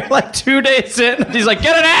 We were like 2 days in. He's like,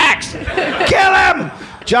 "Get an axe, kill him."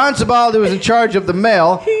 John Sebald, who was in charge of the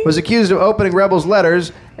mail, was accused of opening rebels'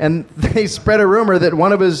 letters, and they spread a rumor that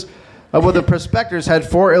one of the prospectors had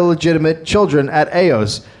 4 illegitimate children at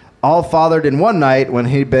Eos, all fathered in one night when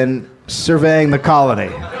he'd been surveying the colony.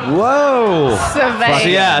 Whoa.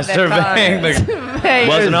 Surveying the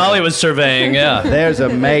wasn't all he was surveying, yeah. There's a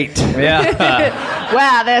mate. Yeah.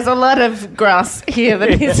 Wow, there's a lot of grass here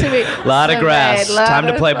that needs to be A lot of grass. Time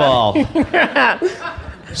to play ball.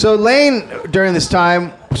 So Lane, during this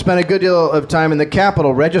time, spent a good deal of time in the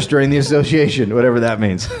Capitol registering the association, whatever that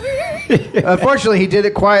means. Unfortunately, he did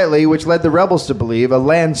it quietly, which led the rebels to believe a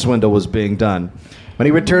land swindle was being done. When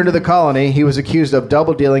he returned to the colony, he was accused of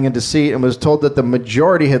double-dealing and deceit and was told that the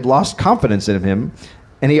majority had lost confidence in him,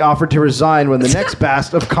 and he offered to resign when the next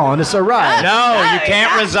batch of colonists arrived. No, you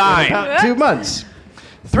can't resign. About 2 months.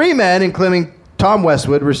 3 men, including Tom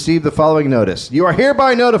Westwood, received the following notice. You are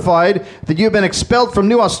hereby notified that you have been expelled from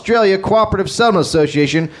New Australia Cooperative Settlement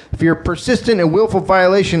Association for your persistent and willful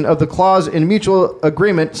violation of the clause in mutual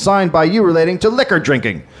agreement signed by you relating to liquor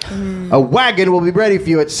drinking. A wagon will be ready for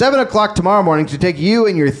you at 7 o'clock tomorrow morning to take you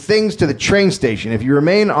and your things to the train station. If you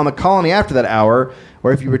remain on the colony after that hour,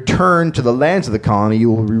 or if you return to the lands of the colony, you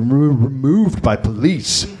will be removed by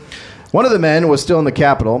police. One of the men was still in the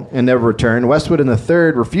Capitol and never returned. Westwood and the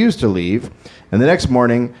third refused to leave. And the next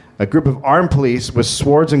morning, a group of armed police with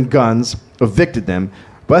swords and guns evicted them.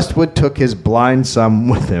 Westwood took his blind son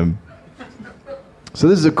with him. So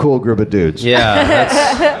this is a cool group of dudes.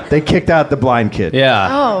 Yeah. They kicked out the blind kid. Yeah.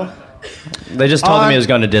 Oh. They just told him he was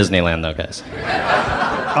going to Disneyland, though, guys.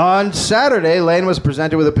 On Saturday, Lane was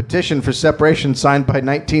presented with a petition for separation signed by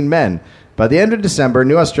 19 men. By the end of December,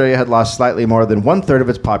 New Australia had lost slightly more than 1/3 of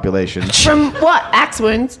its population. From what? Axe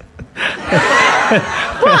wounds?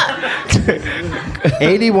 What?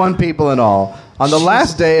 81 people in all. On the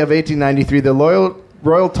last day of 1893, the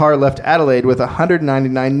Royal Tar left Adelaide with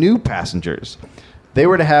 199 new passengers. They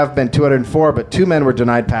were to have been 204, but 2 men were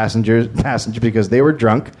denied passage because they were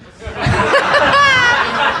drunk.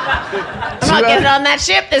 I'm not getting on that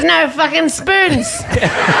ship. There's no fucking spoons.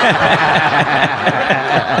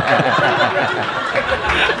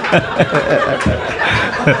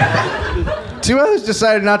 2 others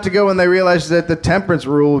decided not to go when they realized that the temperance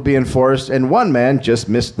rule would be enforced, and 1 man just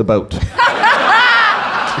missed the boat.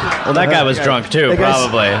 Well, that guy was drunk, too,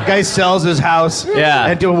 probably. The guy sells his house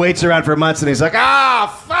and waits around for months, and he's like,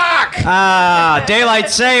 fuck! Daylight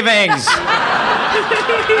savings!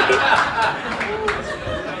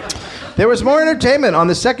 There was more entertainment on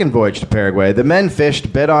the second voyage to Paraguay. The men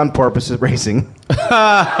fished, bet on porpoises racing.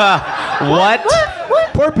 What?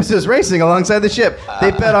 Porpoises racing alongside the ship.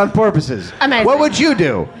 They bet on porpoises. Amazing. What would you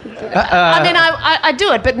do? I mean, I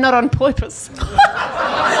do it, but not on purpose.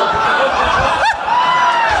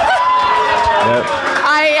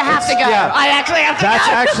 I have to go. Yeah. I actually have to That's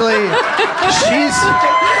go. actually...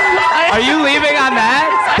 Are you leaving on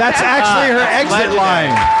that? That's actually her exit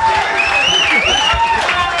line.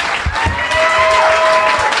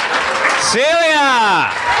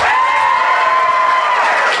 Celia!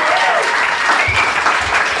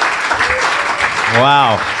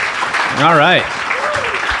 Wow. All right.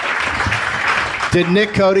 Did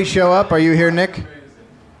Nick Cody show up? Are you here, Nick?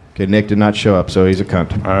 Okay, Nick did not show up, so he's a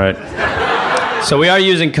cunt. All right. So we are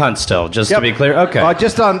using cunt still, just to be clear? Okay.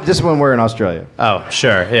 Just when we're in Australia. Oh,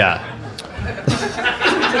 sure, yeah.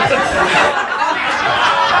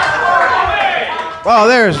 Oh,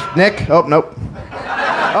 there's Nick. Oh, nope.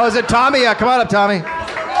 Oh, is it Tommy? Yeah, come on up, Tommy.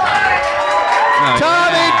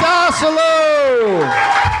 Tommy Dassalo!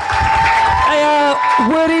 Hey,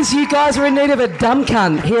 word is you guys are in need of a dumb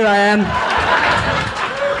cunt. Here I am.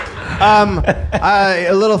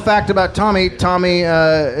 A little fact about Tommy. Tommy,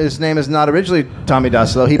 his name is not originally Tommy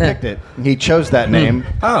Dassalo. He picked it. He chose that name,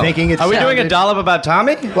 thinking it Are we doing a sounded- dollop about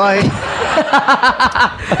Tommy? Well,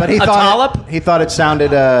 but he dollop? He thought it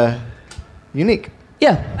sounded unique.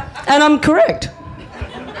 Yeah, and I'm correct.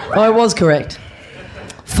 I was correct.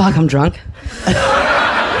 Fuck, I'm drunk.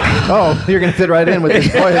 Oh, you're going to fit right in with this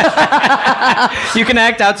voice. You can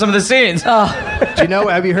act out some of the scenes. Do you know?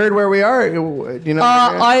 Have you heard where we are? Do you know?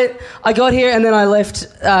 I got here and then I left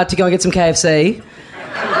to go and get some KFC.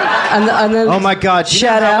 And then Oh my God! Do you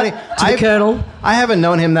shout know how out many- to the Colonel. I haven't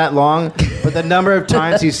known him that long, but the number of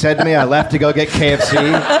times he said to me, "I left to go get KFC,"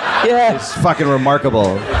 Yeah. it's fucking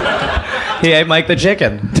remarkable. He ate Mike the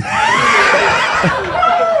chicken.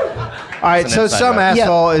 All right, so inside some joke.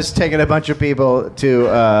 asshole is taking a bunch of people to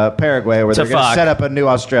Paraguay where To they're going to fuck. set up a new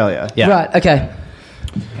Australia. Yeah. Right, okay.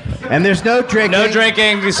 And there's no drinking. No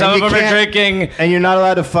drinking. Some of them are drinking. And you're not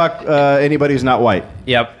allowed to fuck anybody who's not white.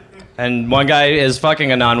 Yep. And one guy is fucking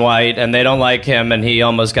a non-white, and they don't like him, and he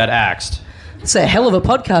almost got axed. It's a hell of a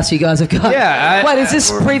podcast you guys have got. Yeah. Wait, is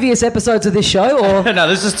this previous episodes of this show, or? No,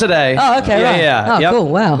 this is today. Oh, okay, right. Yeah. Oh, Yep. cool,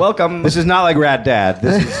 wow. Welcome. This is not like Rat Dad.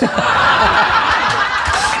 This is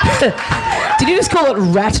Did you just call it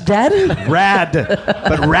Rat Dad? Rad.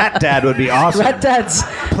 But Rat Dad would be awesome. Rat Dads.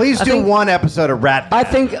 Please do one episode of Rat Dad.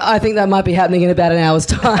 I think that might be happening in about an hour's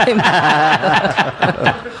time.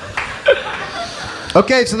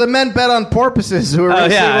 Okay, so the men bet on porpoises who were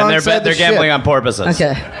racing and alongside they're gambling on porpoises.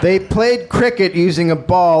 Okay. They played cricket using a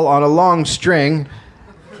ball on a long string.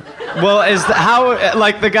 Well,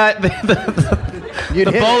 the guy,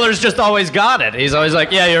 the bowler's just always got it. He's always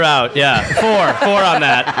like, yeah, you're out. Yeah, four on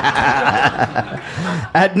that.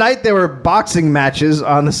 At night, there were boxing matches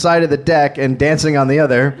on the side of the deck and dancing on the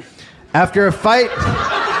other. After a fight...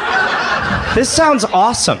 This sounds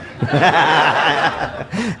awesome.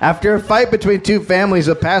 After a fight between two families,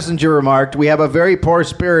 a passenger remarked, "We have a very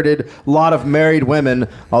poor-spirited lot of married women,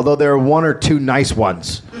 although there are one or two nice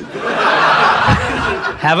ones."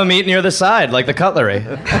 Have them eat near the side, like the cutlery.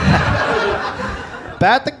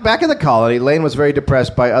 Back in the colony, Lane was very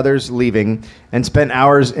depressed by others leaving and spent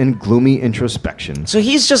hours in gloomy introspection. So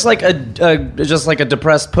he's just like a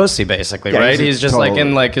depressed pussy, basically, right? He's just like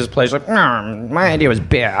in like his place, like, my idea was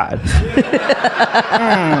bad.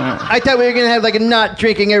 I thought we were gonna have like a not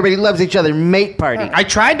drinking, everybody loves each other mate party. I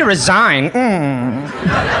tried to resign.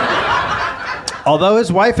 Although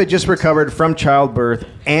his wife had just recovered from childbirth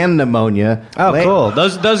and pneumonia. Oh, cool.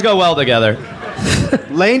 Those go well together.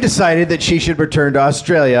 Lane decided that she should return to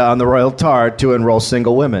Australia on the Royal Tar to enroll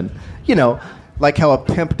single women. You know, like how a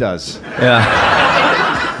pimp does. Yeah.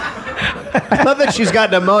 I love that she's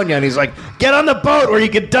got pneumonia and he's like, get on the boat or you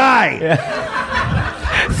could die. Yeah.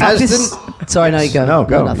 Sorry, no, you go. No,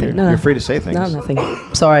 go. No, nothing. You're free to say things. No, nothing.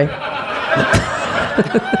 Sorry.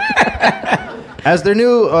 As the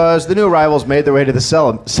new arrivals made their way to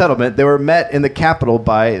the settlement, they were met in the capital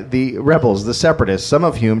by the rebels, the separatists, some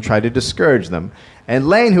of whom tried to discourage them, and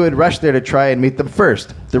Lane, who had rushed there to try and meet them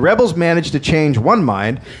first. The rebels managed to change one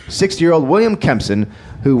mind, 60-year-old William Kempson,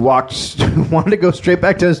 who wanted to go straight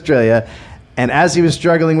back to Australia, and as he was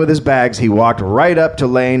struggling with his bags, he walked right up to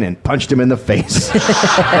Lane and punched him in the face.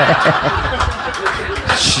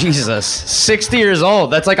 Jesus. 60 years old.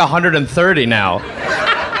 That's like 130 now.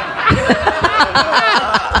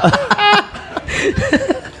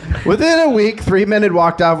 Within a week, 3 men had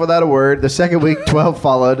walked off without a word. The second week, 12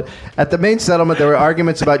 followed. At the main settlement, there were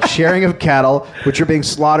arguments about sharing of cattle, which were being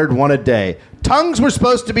slaughtered one a day. Tongues were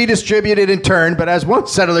supposed to be distributed in turn, but as one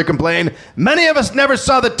settler complained, many of us never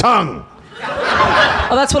saw the tongue.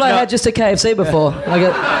 Oh, that's what I had just at KFC before.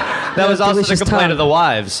 That was also the complaint of the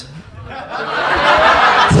wives.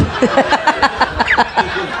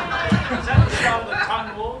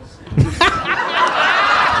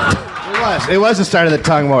 It was the start of the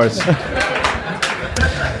tongue wars.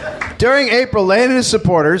 During April, Lane and his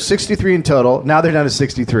supporters, 63 in total, now they're down to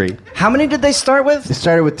 63. How many did they start with? They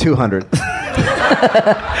started with 200.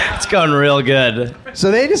 It's going real good. So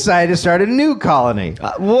they decided to start a new colony.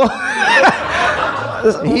 New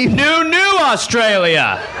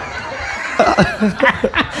Australia.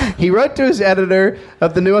 He wrote to his editor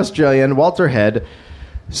of the New Australian, Walter Head,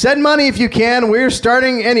 "Send money if you can. We're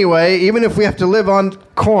starting anyway, even if we have to live on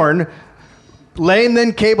corn." Lane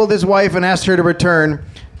then cabled his wife and asked her to return.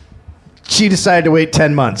 She decided to wait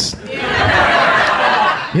 10 months.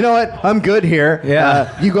 You know what? I'm good here. Yeah.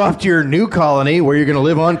 You go off to your new colony where you're going to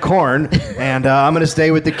live on corn, and I'm going to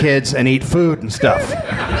stay with the kids and eat food and stuff.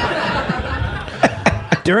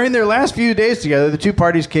 During their last few days together, the two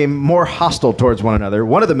parties came more hostile towards one another.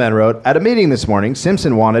 One of the men wrote, "At a meeting this morning,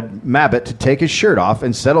 Simpson wanted Mabbott to take his shirt off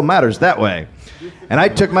and settle matters that way. And I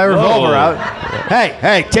took my revolver out.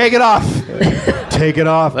 Hey, take it off. Take it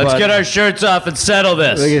off. Let's get our shirts off and settle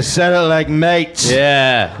this. We can settle like mates."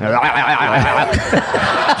 Yeah.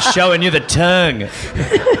 Showing you the tongue.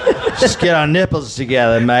 Just get our nipples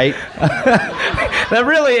together, mate. That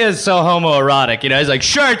really is so homoerotic, you know. He's like,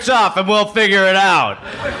 shirts off and we'll figure it out.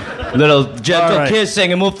 Little gentle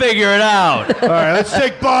kissing and we'll figure it out. All right, let's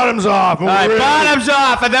take bottoms off. All right, bottoms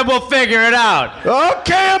off and then we'll figure it out.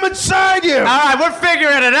 Okay, I'm inside you. All right, we're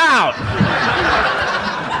figuring it out.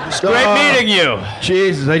 It's great meeting you.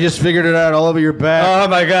 Jesus, I just figured it out all over your back. Oh,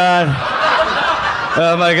 my God.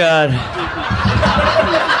 Oh, my God.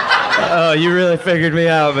 Oh, you really figured me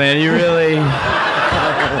out, man. You really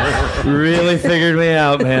figured me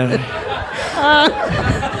out, man.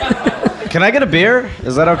 Can I get a beer?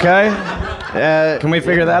 Is that okay? Can we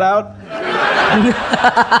figure that out?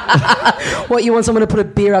 What, you want someone to put a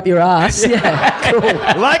beer up your ass? Yeah, cool.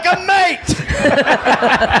 Like a mate!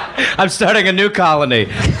 I'm starting a new colony.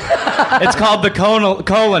 It's called the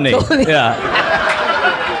colony. Yeah.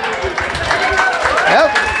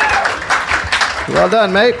 Yep. Well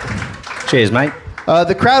done, mate. Cheers, mate.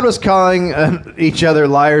 The crowd was calling each other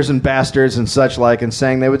liars and bastards and such like and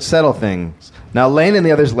saying they would settle things. Now, Lane and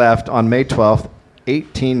the others left on May 12th,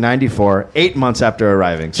 1894, 8 months after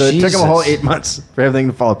arriving. So it took them a whole 8 months for everything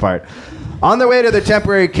to fall apart. On their way to their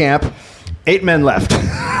temporary camp, 8 men left.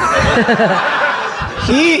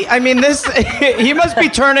 He must be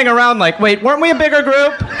turning around like, wait, weren't we a bigger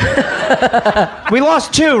group? We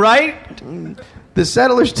lost 2, right? The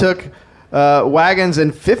settlers took wagons,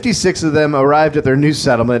 and 56 of them arrived at their new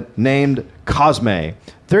settlement named Cosme,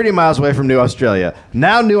 30 miles away from New Australia.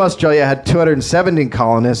 Now New Australia had 217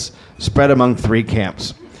 colonists spread among 3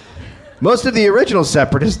 camps. Most of the original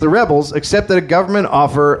separatists, the rebels, accepted a government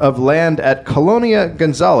offer of land at Colonia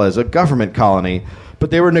Gonzalez, a government colony,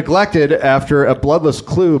 but they were neglected after a bloodless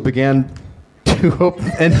crew began to hope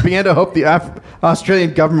the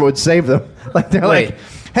Australian government would save them. Like they're like,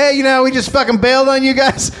 hey, we just fucking bailed on you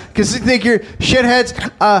guys because you think you're shitheads.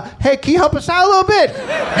 Hey, can you help us out a little bit?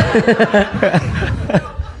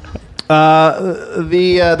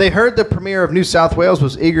 They heard the Premier of New South Wales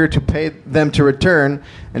was eager to pay them to return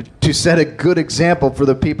and to set a good example for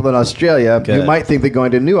the people in Australia who might think that going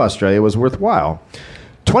to New Australia was worthwhile.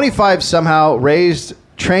 25 somehow raised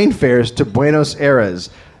train fares to Buenos Aires.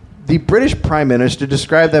 The British Prime Minister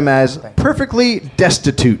described them as perfectly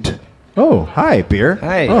destitute. Oh, hi, beer.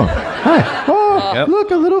 Hi. Oh, hi. Oh,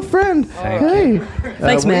 look, a little friend. Hey.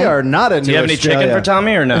 Thanks, man. We are not in Do you have any chicken for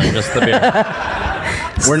Tommy or no? Just the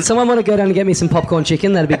beer. Someone want to go down and get me some popcorn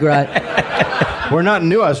chicken? That'd be great. We're not in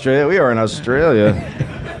New Australia. We are in Australia.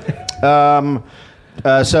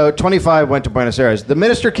 So 25 went to Buenos Aires. The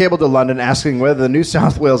minister cabled to London asking whether the New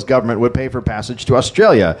South Wales government would pay for passage to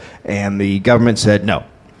Australia, and the government said no.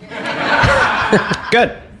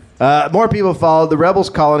 Good. More people followed. The rebels'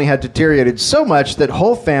 colony had deteriorated so much that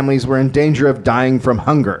whole families were in danger of dying from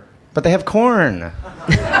hunger. But they have corn.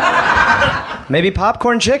 Maybe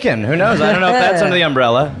popcorn chicken. Who knows? I don't know if that's under the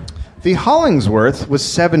umbrella. The Hollingsworth with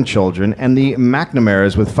 7 children and the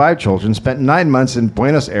McNamaras with 5 children spent 9 months in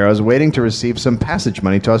Buenos Aires waiting to receive some passage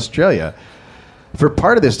money to Australia. For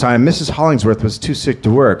part of this time, Mrs. Hollingsworth was too sick to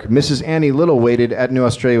work. Mrs. Annie Little waited at New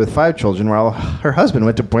Australia with 5 children while her husband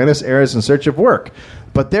went to Buenos Aires in search of work.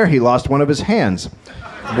 But there he lost one of his hands.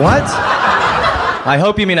 What? I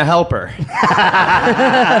hope you mean a helper.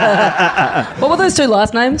 What were those 2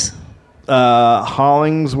 last names?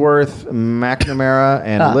 Hollingsworth, McNamara,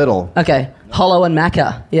 and Little. Okay. Hollow and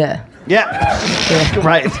Macca. Yeah. Yeah.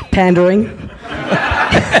 Right. Pandering.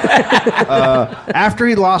 After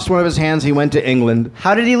he lost one of his hands, he went to England.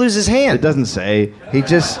 How did he lose his hand? It doesn't say. He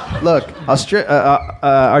just... Look,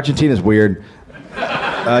 Argentina's weird.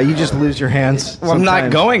 You just lose your hands. Well, I'm not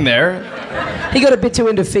going there. He got a bit too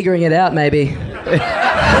into figuring it out, maybe.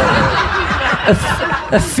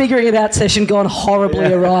 A figuring it out session gone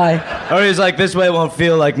horribly awry. Or he's like, this way won't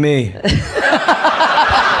feel like me.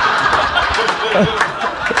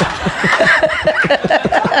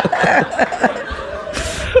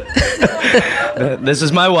 This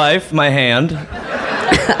is my wife, my hand.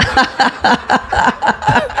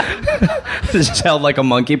 This is held like a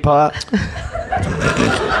monkey paw.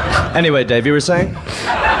 Anyway, Dave, you were saying?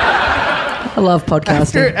 I love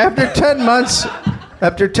podcasting.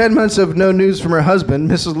 After 10 months of no news from her husband,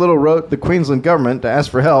 Mrs. Little wrote the Queensland government to ask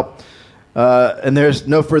for help, and there's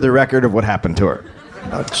no further record of what happened to her.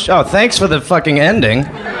 Oh, thanks for the fucking ending.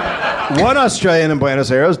 One Australian in Buenos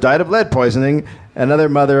Aires died of lead poisoning. Another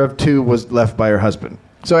mother of 2 was left by her husband.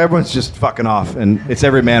 So everyone's just fucking off, and it's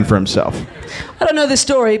every man for himself. I don't know the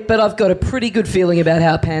story, but I've got a pretty good feeling about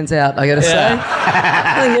how it pans out, I gotta say.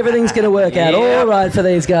 I think everything's gonna work out all right for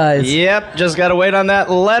these guys. Yep, just gotta wait on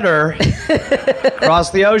that letter.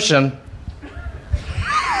 Across the ocean.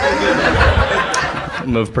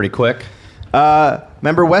 Move pretty quick.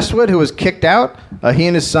 Remember Westwood, who was kicked out? He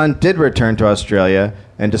and his son did return to Australia,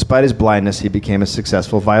 and despite his blindness, he became a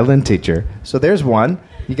successful violin teacher. So there's one.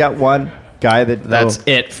 You got one guy that's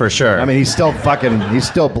it for sure. I mean, he's still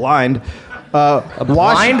blind. A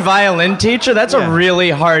blind violin teacher? That's a really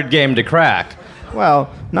hard game to crack. Well,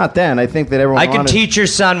 not then. I think that everyone I can teach your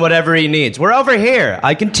son whatever he needs. We're over here.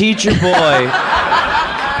 I can teach your boy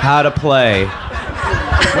how to play.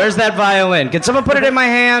 Where's that violin? Can someone put it in my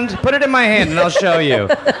hand? Put it in my hand and I'll show you.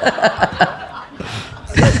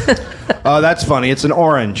 Oh, that's funny. It's an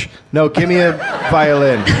orange. No, give me a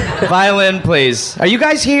violin. Violin, please. Are you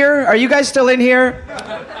guys here? Are you guys still in here?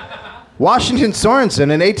 Washington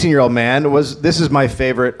Sorensen, an 18-year-old man, this is my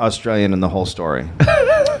favorite Australian in the whole story.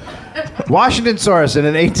 Washington Sorensen,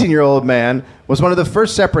 an 18-year-old man, was one of the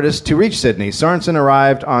first separatists to reach Sydney. Sorensen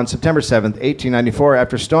arrived on September 7th, 1894,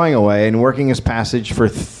 after stowing away and working his passage for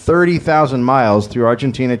 30,000 miles through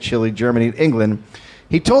Argentina, Chile, Germany, and England.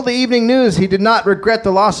 He told the Evening News he did not regret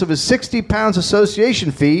the loss of his £60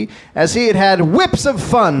 association fee, as he had had whips of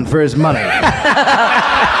fun for his money.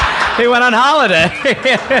 He went on holiday.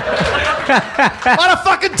 What a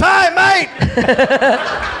fucking time, mate!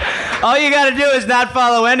 All you gotta do is not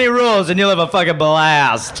follow any rules and you'll have a fucking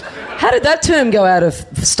blast. How did that term go out of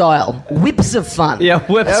style? Whips of fun. Yeah,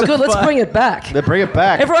 whips That's of good. Let's fun. bring it back. Let's bring it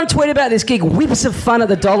back. Everyone tweet about this gig. Whips of fun at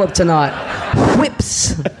the Dollop tonight.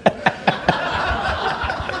 Whips.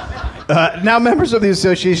 Now, members of the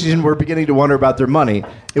association were beginning to wonder about their money.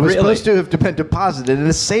 It was supposed to have been deposited in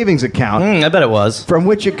a savings account. I bet it was. From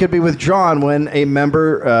which it could be withdrawn when a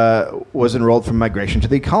member was enrolled from migration to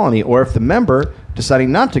the colony, or if the member,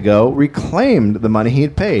 deciding not to go, reclaimed the money he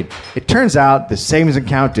had paid. It turns out the savings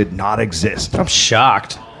account did not exist. I'm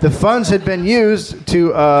shocked. The funds had been used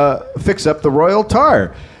to fix up the Royal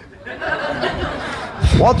Tar.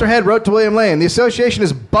 Walter Head wrote to William Lane, "The association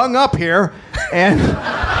is bung up here, and..."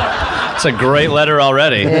 It's a great letter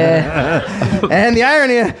already. Yeah. And the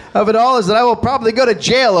irony of it all is that I will probably go to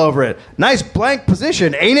jail over it. Nice blank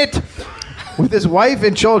position, ain't it? With his wife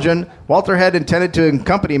and children, Walter Head intended to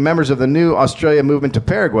accompany members of the new Australia movement to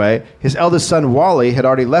Paraguay. His eldest son, Wally, had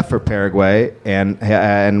already left for Paraguay and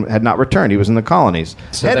had not returned. He was in the colonies.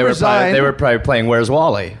 So Head they resigned. were probably playing Where's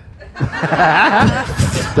Wally?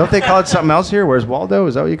 Don't they call it something else here? Where's Waldo?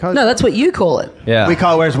 Is that what you call it? No, that's what you call it. Yeah. We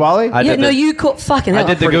call it Where's Wally? You call... Fucking hell. I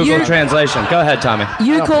did the Google translation. Go ahead, Tommy.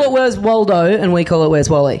 You call it Where's Waldo, and we call it Where's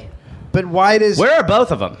Wally. But why does... Where are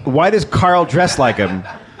both of them? Why does Carl dress like him?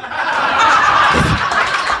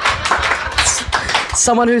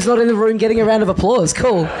 Someone who's not in the room getting a round of applause.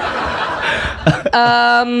 Cool.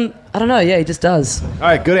 I don't know. Yeah, he just does. All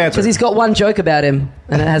right, good answer. Because he's got one joke about him,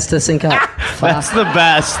 and it has to sync up. That's the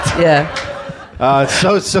best. Yeah. It's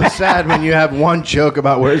so sad when you have one joke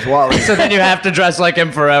about Where's Wally. So then you have to dress like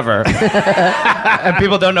him forever. And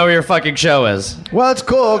people don't know where your fucking show is. Well, it's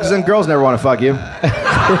cool, because then girls never want to fuck you.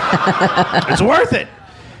 It's worth it.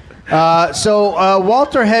 So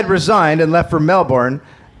Walter Head resigned and left for Melbourne.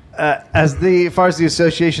 As far as the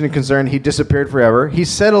association is concerned, he disappeared forever. He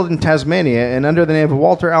settled in Tasmania, and under the name of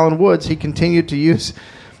Walter Allen Woods, he continued to use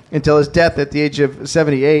until his death at the age of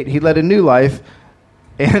 78. He led a new life,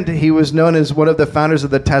 and he was known as one of the founders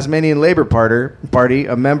of the Tasmanian Labour Party,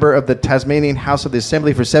 a member of the Tasmanian House of the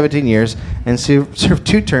Assembly for 17 years, and served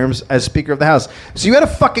 2 terms as Speaker of the House. So you had a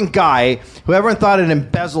fucking guy who everyone thought had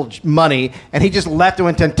embezzled money, and he just left and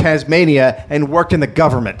went to Tasmania and worked in the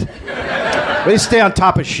government. Way to stay on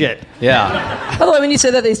top of shit. Yeah. By the way, when you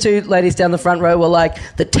said that, these 2 ladies down the front row were like,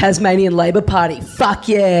 the Tasmanian Labour Party. Fuck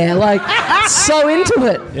yeah. Like, so into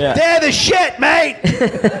it. Yeah. They're the shit, mate!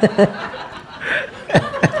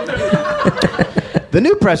 The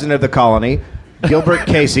new president of the colony, Gilbert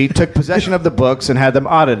Casey, took possession of the books and had them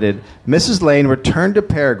audited. Mrs. Lane returned to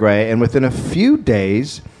Paraguay, and within a few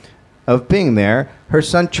days of being there, her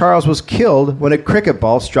son Charles was killed when a cricket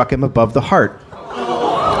ball struck him above the heart.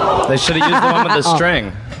 They should have used the one with the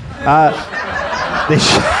string. That's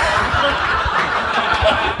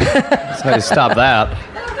how you stop that.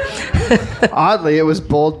 Oddly, it was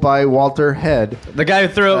bowled by Walter Head. The guy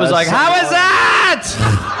who threw it was like, how is that?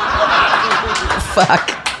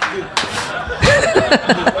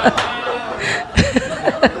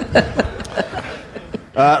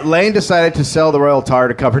 Fuck. Lane decided to sell the Royal Tar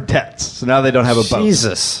to cover debts, so now they don't have a boat.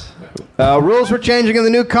 Jesus. Rules were changing in the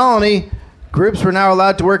new colony. Groups were now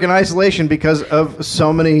allowed to work in isolation because of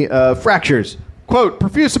so many fractures. Quote,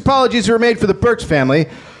 profuse apologies were made for the Burks family,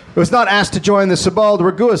 who was not asked to join the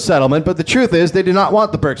Sebald-Ragua settlement, but the truth is they did not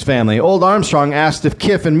want the Burks family. Old Armstrong asked if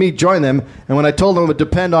Kiff and me join them, and when I told him it would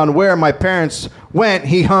depend on where my parents went,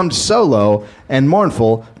 he hummed solo and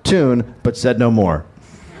mournful tune, but said no more.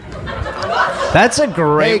 That's a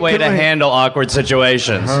great way to we... handle awkward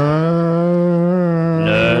situations.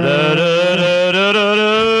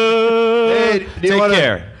 Hey, Take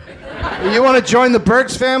care. You want to join the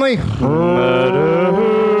Burks family?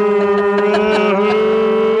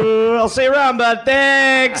 I'll see you around, bud.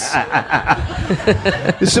 Thanks.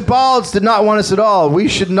 The Sebalds did not want us at all. We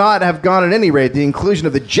should not have gone at any rate. The inclusion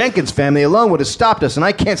of the Jenkins family alone would have stopped us, and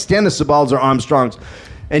I can't stand the Sebalds or Armstrongs.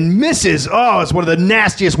 And Mrs. Oh, is one of the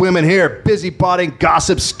nastiest women here. Busybody,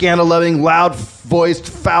 gossip, scandal-loving, loud-voiced,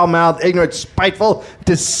 foul-mouthed, ignorant, spiteful,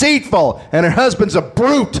 deceitful. And her husband's a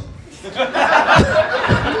brute.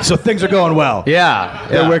 So things are going well. Yeah.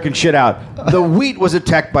 They're working shit out. The wheat was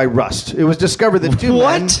attacked by rust. It was discovered that two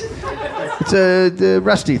men... It's a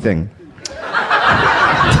rusty thing.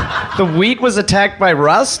 The wheat was attacked by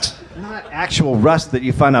rust? Not actual rust that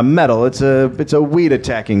you find on metal. It's a wheat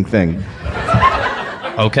attacking thing.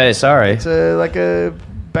 Okay, sorry. It's like a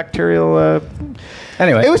bacterial...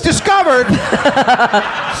 Anyway. It was discovered.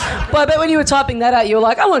 But I bet when you were typing that out, you were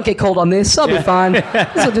like, I won't get called on this. I'll be fine.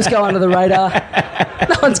 This will just go under the radar.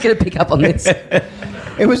 No one's going to pick up on this.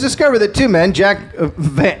 It was discovered that two men, Jack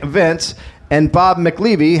Vance and Bob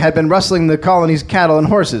McLevy, had been rustling the colony's cattle and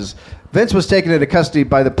horses. Vince was taken into custody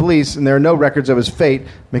by the police, and there are no records of his fate.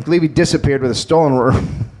 McLevy disappeared with a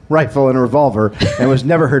stolen rifle and a revolver and was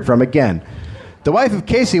never heard from again. The wife of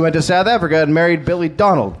Casey went to South Africa and married Billy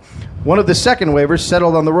Donald. One of the second waivers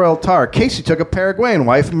settled on the Royal Tar. Casey took a Paraguayan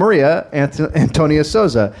wife, Maria Antonia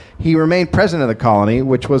Souza. He remained president of the colony,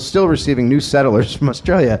 which was still receiving new settlers from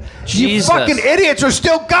Australia. Jesus. You fucking idiots are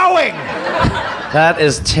still going! That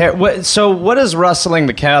is terrible. So what does rustling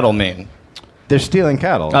the cattle mean? They're stealing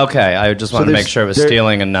cattle. Okay, I just wanted to make sure it was they're-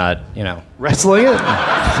 stealing and not, Wrestling it?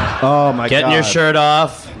 Oh my god. getting your shirt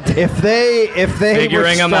off. If they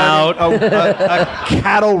Figuring were them starting a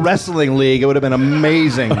cattle wrestling league, it would have been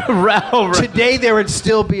amazing. Today there would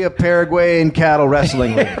still be a Paraguayan cattle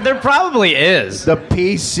wrestling league. There probably is. The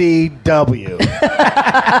PCW.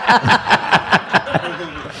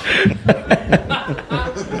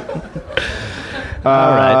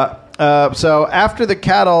 All right. So after the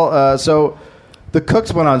cattle, so the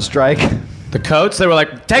cooks went on strike. The coats, they were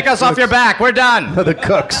like, take us off your back, we're done. The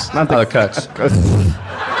cooks, not the Oh, the cooks.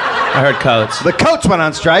 I heard coats. The coats went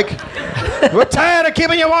on strike. We're tired of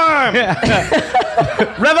keeping you warm.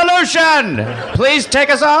 Revolution! Please take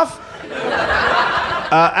us off.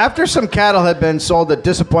 After some cattle had been sold at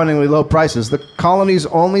disappointingly low prices, the colony's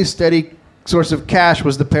only steady source of cash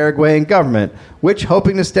was the Paraguayan government, which,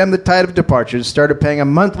 hoping to stem the tide of departures, started paying a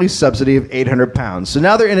monthly subsidy of £800. So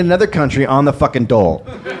now they're in another country on the fucking dole.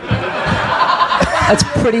 That's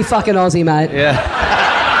pretty fucking Aussie, mate. Yeah.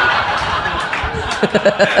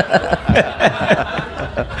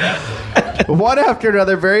 One after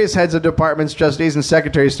another, various heads of departments, trustees, and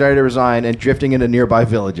secretaries started to resign and drifting into nearby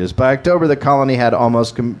villages. By October, the colony had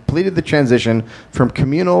almost completed the transition from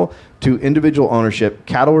communal to individual ownership.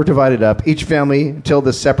 Cattle were divided up. Each family tilled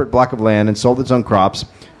a separate block of land and sold its own crops.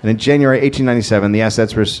 And in January 1897, the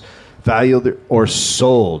assets were valued or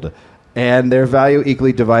sold, and their value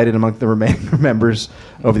equally divided among the remaining members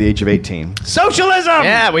over the age of 18. Socialism!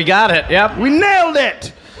 Yeah, we got it. Yep. We nailed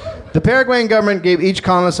it! The Paraguayan government gave each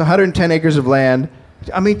colonist 110 acres of land.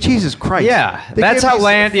 I mean, Jesus Christ. Yeah, They that's give how these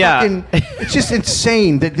land- yeah. It's just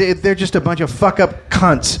insane. They're just a bunch of fuck-up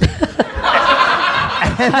cunts.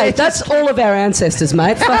 Hey, that's all of our ancestors,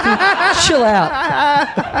 mate. Fucking chill out.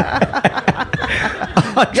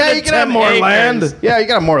 Yeah, you can have more land. Yeah, you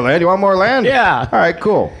can have more land. You want more land? Yeah. All right,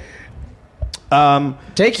 cool.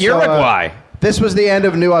 Take Uruguay. This was the end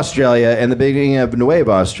of New Australia and the beginning of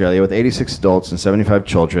Nueva Australia with 86 adults and 75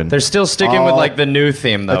 children. They're still sticking with like the new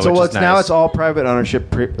theme though, which is nice. Now it's all private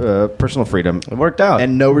ownership, personal freedom. It worked out.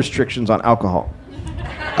 And no restrictions on alcohol.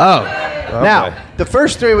 Oh. Now, the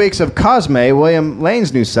first 3 weeks of Cosme, William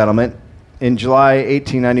Lane's new settlement, in July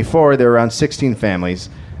 1894, there were around 16 families,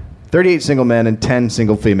 38 single men and 10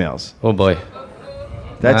 single females. Oh boy.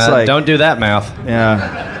 That's like... Don't do that math.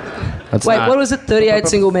 Yeah. That's Wait, not- what was it? 38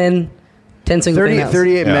 single men, 10 single females.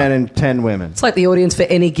 38 Yeah. men and 10 women. It's like the audience for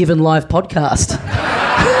any given live podcast.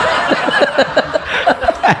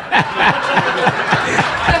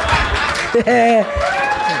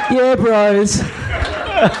 Yeah, bros.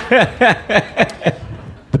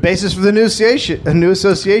 The basis for the new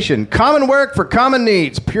association. Common work for common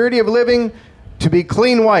needs. Purity of living to be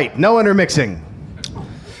clean white. No intermixing.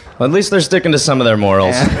 Well, at least they're sticking to some of their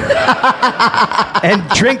morals. And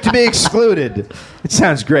drink to be excluded. It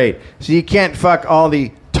sounds great. So you can't fuck all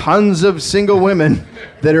the tons of single women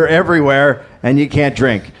that are everywhere, and you can't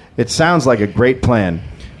drink. It sounds like a great plan.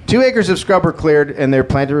 2 acres of scrub were cleared, and they're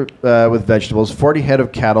planted with vegetables. 40 head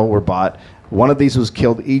of cattle were bought. One of these was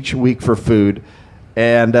killed each week for food,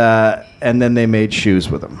 and then they made shoes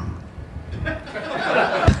with them.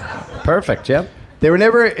 Perfect, yep. They were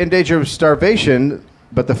never in danger of starvation,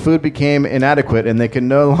 but the food became inadequate, and they could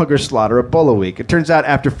no longer slaughter a bull a week. It turns out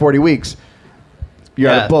after 40 weeks, you're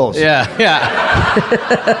out of bulls. Yeah.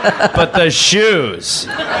 But the shoes.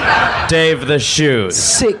 Dave, the shoes.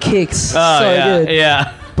 Sick kicks. Oh, so yeah, good.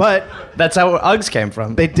 yeah. But That's how Uggs came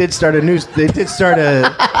from. they did start a news. They did start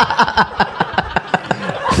a.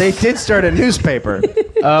 They did start a newspaper,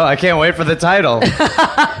 Oh, I can't wait for the title.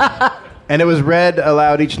 and it was read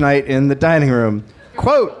aloud each night in the dining room.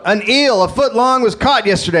 Quote, an eel a foot long was caught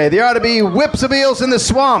yesterday. There ought to be whips of eels in the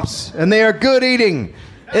swamps, and they are good eating.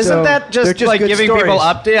 Isn't that they're just like good giving stories. people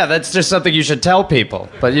up? Yeah, that's just something you should tell people.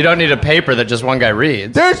 But you don't need a paper that just one guy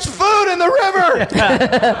reads. There's food in the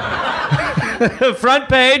river! Front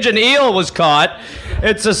page, an eel was caught.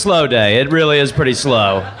 It's a slow day. It really is pretty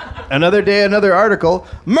slow. Another day, another article.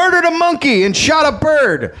 Murdered a monkey and shot a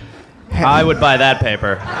bird. I would buy that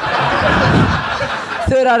paper.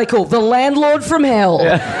 Third article, the landlord from hell.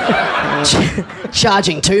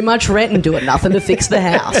 Charging too much rent and doing nothing to fix the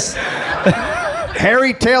house.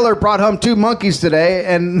 Harry Taylor brought home 2 monkeys today,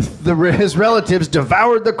 and his relatives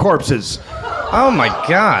devoured the corpses. Oh my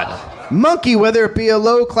God. Monkey, whether it be a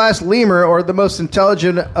low-class lemur or the most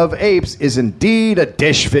intelligent of apes, is indeed a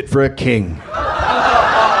dish fit for a king.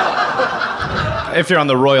 If you're on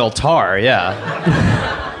the royal tar,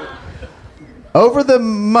 yeah. Over the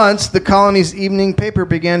months, the colony's evening paper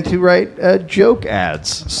began to write joke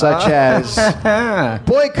ads, such as,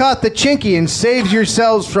 boycott the Chinky and save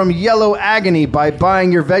yourselves from yellow agony by buying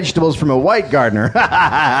your vegetables from a white gardener. Right.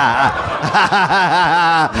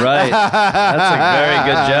 That's a very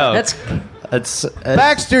good joke. That's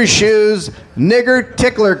Baxter shoes, nigger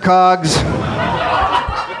tickler cogs.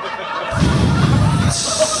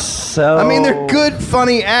 so... I mean, they're good,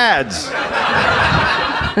 funny ads.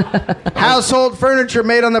 Household furniture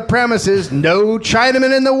made on the premises. No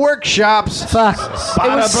Chinamen in the workshops. Fuck. It was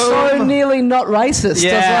Bada so boom. nearly not racist.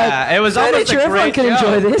 Yeah, I it was almost a furniture, everyone great can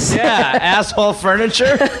joke. enjoy this. Yeah, asshole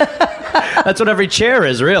furniture. That's what every chair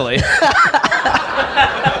is, really.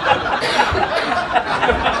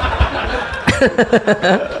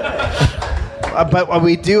 But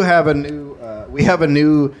we do have a new. We have a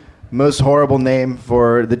new most horrible name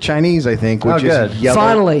for the Chinese, I think, which good. is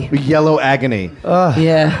Finally. Yellow Agony.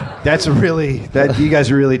 Yeah. That's really that you guys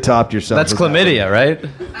really topped yourself. That's with chlamydia, right?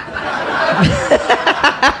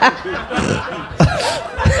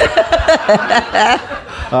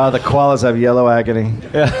 The koalas have yellow agony.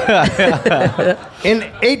 In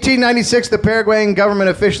 1896, the Paraguayan government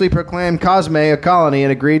officially proclaimed Cosme a colony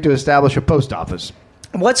and agreed to establish a post office.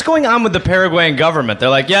 What's going on with the Paraguayan government? They're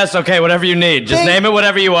like, yes, okay, whatever you need. Just name it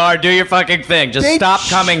whatever you are. Do your fucking thing. Just stop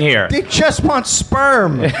coming here. They just want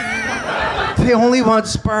sperm. They only want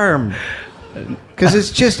sperm. Because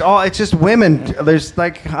it's just women. There's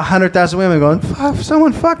like 100,000 women going,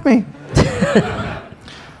 someone fuck me.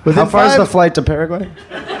 How far is the flight to Paraguay?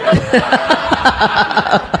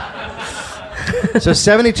 So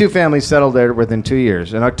 72 families settled there within 2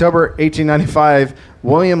 years. In October 1895,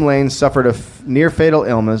 William Lane suffered a near-fatal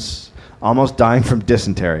illness, almost dying from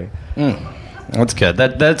dysentery. That's good.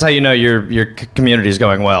 That's how you know your community is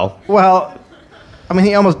going well. Well, I mean,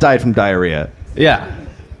 he almost died from diarrhea. Yeah.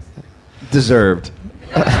 Deserved.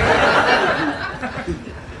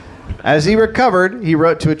 As he recovered, he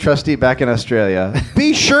wrote to a trustee back in Australia,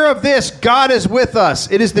 "Be sure of this, God is with us.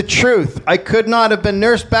 It is the truth. I could not have been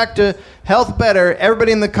nursed back to health better.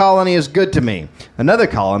 Everybody in the colony is good to me." Another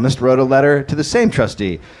columnist wrote a letter to the same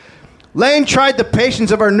trustee. "Lane tried the patience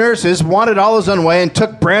of our nurses, wanted all his own way, and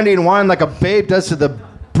took brandy and wine like a babe does to the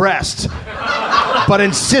breast, but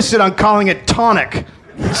insisted on calling it tonic."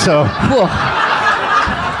 So...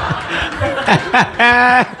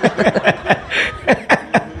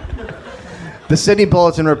 The Sydney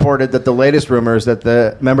Bulletin reported that the latest rumors that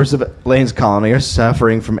the members of Lane's colony are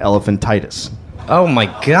suffering from elephantitis. Oh my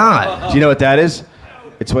God. Do you know what that is?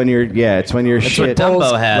 It's when you're That's what shit,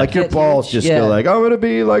 Dumbo had. like your balls just go like, I'm gonna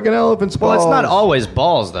be like an elephant's balls. Well, it's not always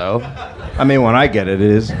balls, though. I mean, when I get it, it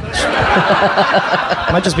is. It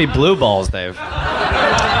might just be blue balls, Dave.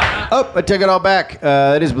 Oh, I take it all back.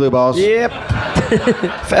 It is blue balls. Yep.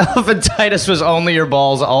 If elephantitis was only your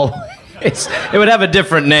balls always, it would have a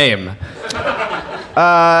different name.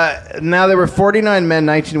 Now there were 49 men,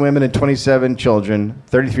 19 women, and 27 children,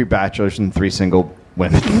 33 bachelors, and 3 single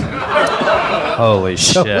women. Holy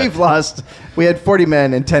So shit. we had 40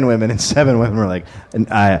 men and 10 women, and 7 women were like,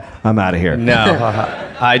 I'm out of here.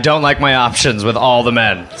 No. I don't like my options with all the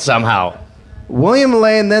men, somehow. William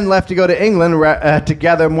Lane then left to go to England to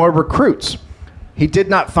gather more recruits. He did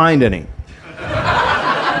not find any.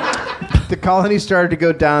 The colony started to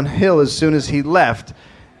go downhill as soon as he left.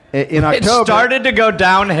 In October, It started to go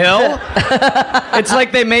downhill? It's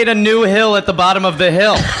like they made a new hill at the bottom of the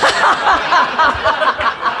hill.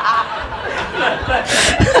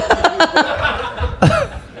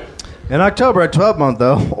 In October, a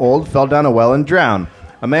 12-month-old fell down a well and drowned.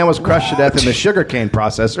 A man was crushed to death in the sugarcane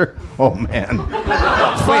processor. Oh, man.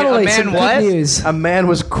 Finally, man some what? good news. A man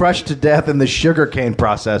was crushed to death in the sugarcane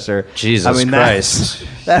processor. Jesus Christ.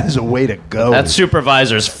 That is a way to go. That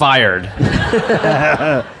supervisor's fired.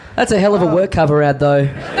 That's a hell of a work cover ad, though,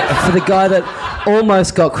 for the guy that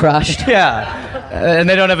almost got crushed. Yeah. And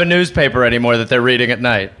they don't have a newspaper anymore that they're reading at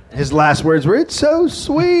night. His last words were, "It's so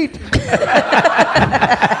sweet."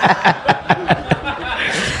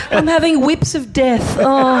 I'm having whips of death.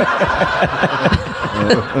 Oh.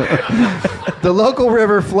 The local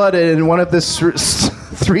river flooded, and one of the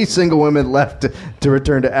three single women left to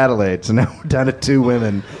return to Adelaide. So now we're down to 2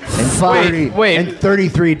 women and, Wait. and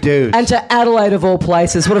 33 dudes. And to Adelaide, of all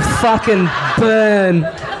places. What a fucking burn.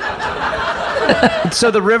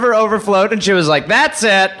 So the river overflowed and she was like, "That's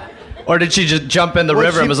it." Or did she just jump in the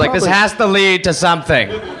river and was like, "This has to lead to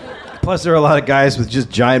something"? Plus, there are a lot of guys with just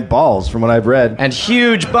giant balls, from what I've read. And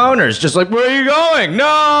huge boners, just like, "Where are you going?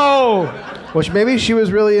 No!" Which maybe she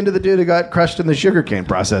was really into the dude who got crushed in the sugarcane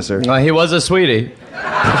processor. He was a sweetie.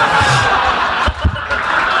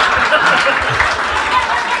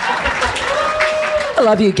 I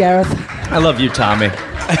love you, Gareth. I love you, Tommy.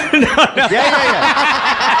 Yeah.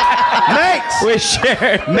 Mates! We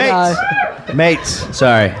shared. Mates! Mates.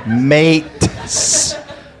 Sorry. Mates.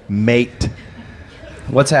 Mate.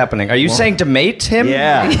 What's happening? Are you saying to mate him?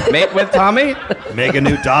 Yeah. Mate with Tommy? Make a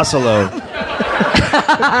new Dassalo.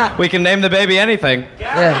 We can name the baby anything.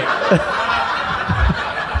 Yeah.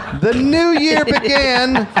 The new year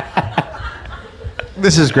began.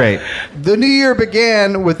 This is great. The new year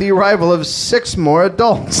began with the arrival of 6 more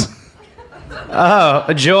adults. Oh,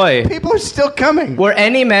 a joy. People are still coming. Were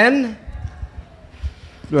any men?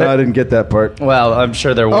 Well, I didn't get that part. Well, I'm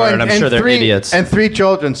sure there were, and I'm sure they're 3 idiots. And 3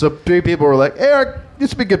 children. So 3 people were like, "Hey, Eric,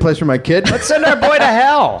 this would be a good place for my kid." Let's send our boy to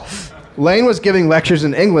hell. Lane was giving lectures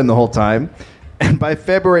in England the whole time. And by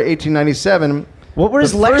February 1897... What were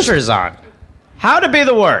his lectures on? How to be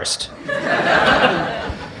the worst.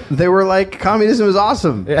 They were like, communism is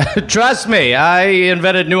awesome. Yeah, trust me, I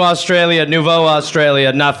invented New Australia, Nouveau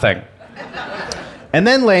Australia, nothing. And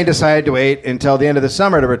then Lane decided to wait until the end of the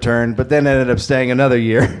summer to return, but then ended up staying another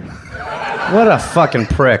year. What a fucking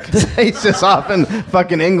prick. He's just off in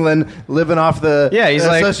fucking England, living off the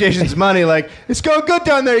association's money. Like, it's going good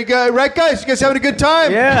down there, you guys, right, guys? You guys having a good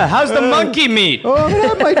time? Yeah, how's the monkey meat? Oh, I'm gonna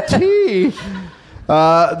have my tea.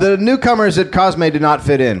 The newcomers at Cosme did not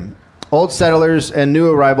fit in. Old settlers and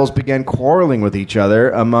new arrivals began quarreling with each other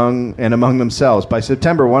among themselves. By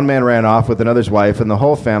September, one man ran off with another's wife, and the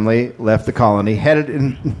whole family left the colony, headed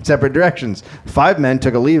in separate directions. 5 men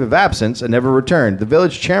took a leave of absence and never returned. The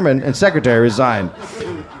village chairman and secretary resigned.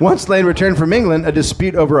 Once Lane returned from England, a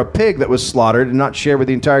dispute over a pig that was slaughtered and not shared with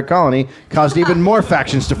the entire colony caused even more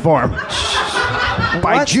factions to form.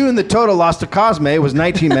 By June, the total loss to Cosme was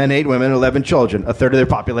 19 men, 8 women, 11 children, a third of their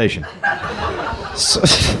population.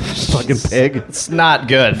 Fucking pig. It's not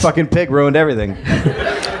good. Fucking pig ruined everything.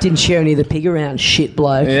 Didn't share any of the pig around, shit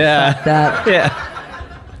bloke. Yeah. Fuck that. Yeah.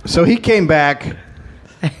 So he came back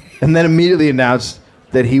and then immediately announced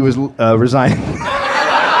that he was resigning.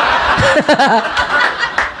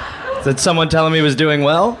 Did someone tell him he was doing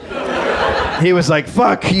well? He was like,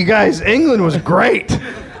 "Fuck, you guys, England was great.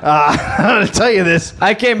 I'm going to tell you this.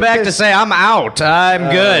 I came back to say I'm out.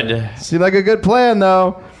 I'm good. Seemed like a good plan,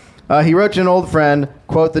 though." He wrote to an old friend,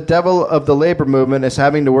 quote, "The devil of the labor movement is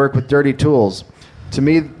having to work with dirty tools. To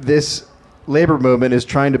me, this labor movement is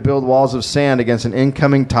trying to build walls of sand against an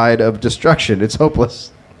incoming tide of destruction. It's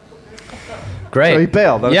hopeless." Great. So he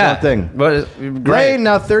bailed. That's one thing. But, great. Lane,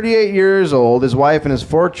 now 38 years old, his wife and his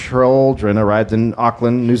 4 children arrived in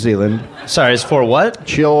Auckland, New Zealand. Sorry, it's for what?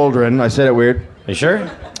 Children. I said it weird. Are you sure?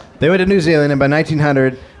 They went to New Zealand, and by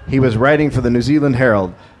 1900, he was writing for the New Zealand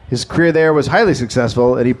Herald. His career there was highly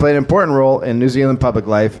successful, and he played an important role in New Zealand public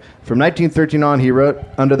life. From 1913 on, he wrote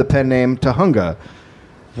under the pen name Tahunga.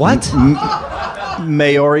 What?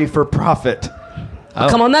 Maori for profit. Oh.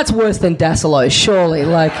 Come on, that's worse than Dassalo, surely.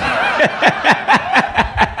 Like,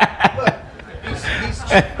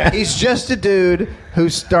 he's just a dude who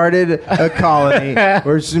started a colony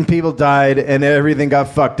where some people died and everything got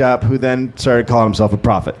fucked up, who then started calling himself a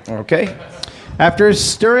prophet. Okay. After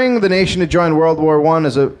stirring the nation to join World War I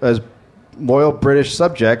as loyal British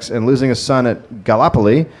subjects and losing a son at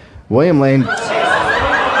Gallipoli, William Lane...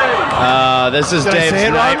 This is Did I Dave's say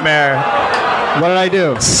it wrong? nightmare. What did I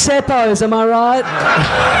do? Seppos, am I right?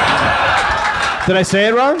 Did I say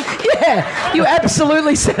it wrong? Yeah, you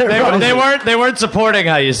absolutely said it wrong. They weren't supporting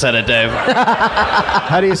how you said it, Dave.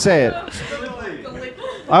 How do you say it?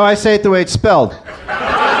 Oh, I say it the way it's spelled.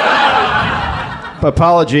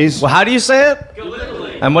 Apologies. Well, how do you say it?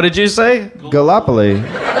 And what did you say? Gallipoli.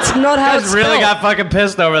 That's not how I it's really spelled. got fucking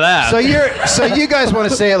pissed over that. So you guys want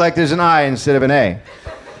to say it like there's an I instead of an A.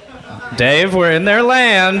 Dave, we're in their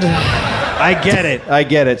land. I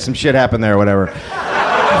get it. Some shit happened there or whatever.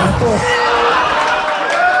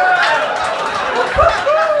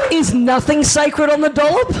 There's nothing sacred on the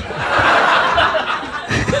dollop?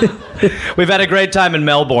 We've had a great time in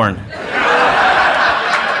Melbourne.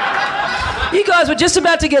 You guys were just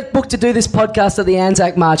about to get booked to do this podcast at the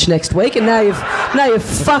Anzac March next week, and now you've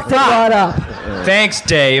fucked it right up. Thanks,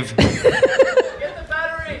 Dave.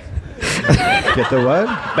 Get the what?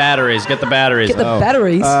 Batteries. Get the batteries. Get the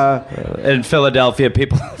batteries. In Philadelphia,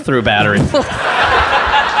 people threw batteries.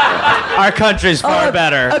 Our country's far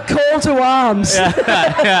better. A call to arms.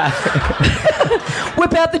 Yeah.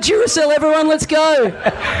 Whip out the Duracell, everyone. Let's go.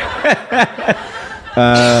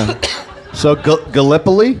 So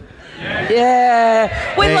Gallipoli?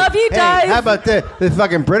 Yeah. We love you, Dave. Hey, how about the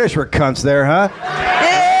fucking British were cunts there, huh?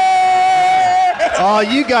 Yeah. Oh,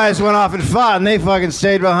 you guys went off and fought, and they fucking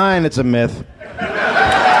stayed behind. It's a myth.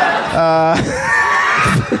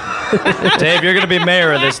 Dave, you're going to be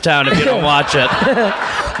mayor of this town if you don't watch it.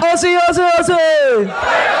 Aussie, Aussie, Aussie.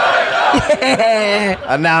 Yeah.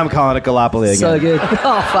 And now I'm calling it Gallipoli again. So good.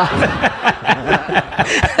 Oh, fuck.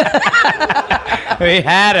 We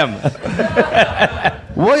had him.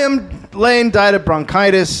 William Lane died of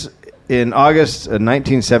bronchitis in August of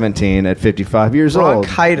 1917 at 55 years old.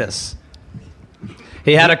 Bronchitis.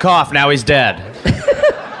 He had a cough, now he's dead.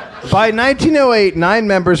 By 1908, 9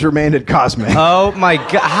 members remained at Cosme. Oh my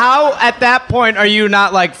God. How at that point are you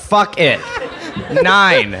not like, fuck it?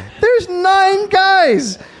 9. There's 9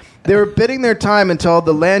 guys. They were bidding their time until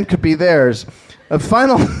the land could be theirs. A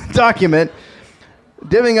final document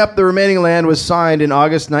divvying up the remaining land was signed in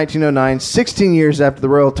August 1909, 16 years after the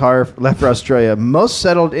Royal Tar left for Australia. Most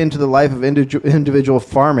settled into the life of individual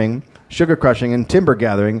farming, sugar crushing, and timber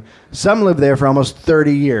gathering. Some lived there for almost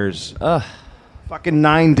 30 years. Fucking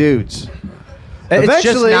 9 dudes. It's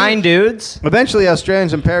just 9 dudes? Eventually,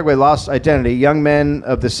 Australians in Paraguay lost identity. Young men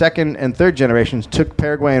of the second and third generations took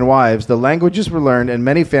Paraguayan wives. The languages were learned, and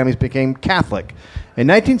many families became Catholic. In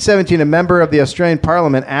 1917, a member of the Australian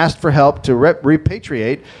Parliament asked for help to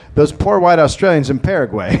repatriate those poor white Australians in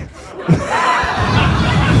Paraguay.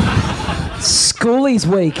 Schoolies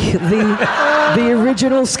Week. The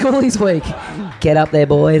original Schoolies Week. Get up there,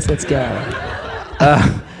 boys. Let's go.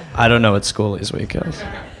 I don't know what Schoolies Week is.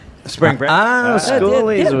 Spring break.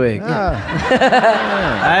 Schoolies Week.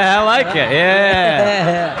 I like it.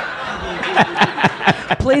 Yeah.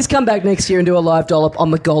 Please come back next year and do a live dollop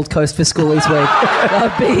on the Gold Coast for Schoolies Week.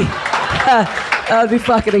 That'd be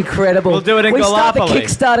fucking incredible. We'll do it in We start the Gallipoli.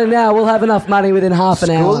 Kickstarter now. We'll have enough money within half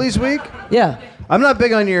an hour. Schoolies Week? Yeah. I'm not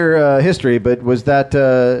big on your history, but was that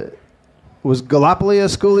was Gallipoli a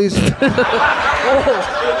Schoolies?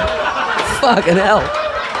 Fucking hell.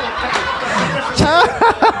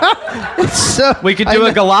 So We could do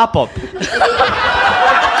a Galapop.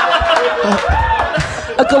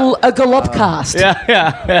 A gallop cast.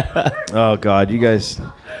 Yeah. Oh God, you guys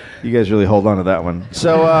really hold on to that one.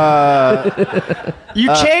 So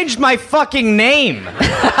You changed my fucking name.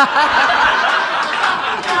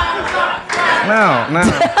 No.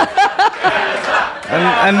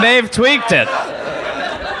 And they've tweaked it.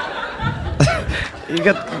 You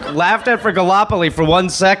got laughed at for Gallipoli for 1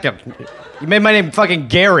 second. You made my name fucking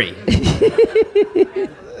Gary.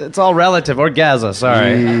 It's all relative. Or Gaza,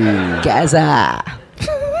 sorry. Gaza.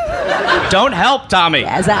 Don't help Tommy.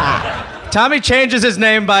 Gaza. Tommy changes his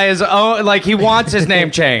name by his own, like he wants his name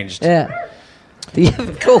changed. Yeah.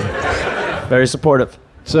 Cool. Very supportive.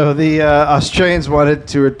 So the Australians wanted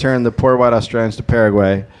to return the poor white Australians to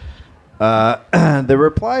Paraguay. The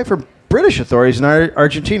reply from British authorities in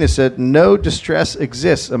Argentina said no distress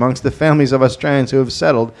exists amongst the families of Australians who have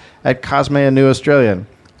settled at Cosme and New Australia.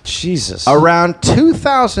 Jesus. Around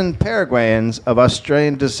 2,000 Paraguayans of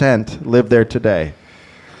Australian descent live there today.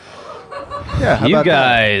 Yeah, how You about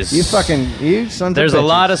guys. that? You sons There's of a bitches.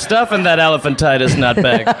 lot of stuff in that elephantitis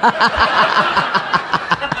nutbag.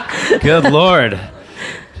 Good Lord.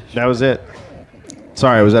 That was it.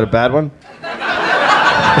 Sorry, was that a bad one? Can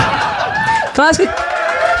I ask you?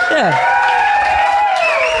 Yeah.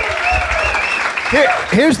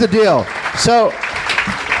 Here's the deal. So,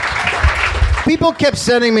 people kept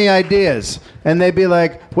sending me ideas, and they'd be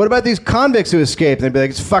like, what about these convicts who escaped? And they'd be like,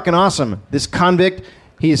 it's fucking awesome. This convict,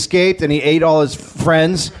 he escaped, and he ate all his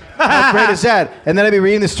friends. How great is that? And then I'd be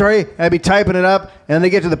reading the story, and I'd be typing it up, and then they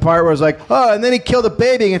get to the part where it's like, oh, and then he killed a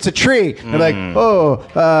baby, and it's a tree. And they're like,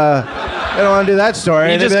 I don't want to do that story.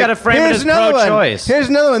 You And they'd just be gotta frame it "Here's as another one. pro-choice." Here's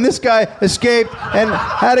another one. This guy escaped and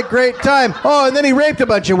had a great time. Oh, and then he raped a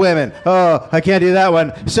bunch of women. Oh, I can't do that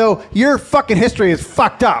one. So your fucking history is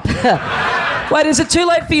fucked up. Wait, is it too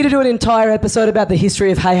late for you to do an entire episode about the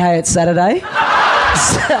history of Hey Hey It's Saturday?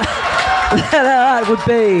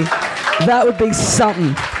 That would be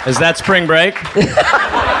something. Is that spring break?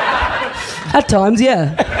 At times,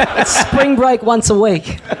 yeah. It's spring break once a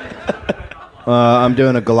week. I'm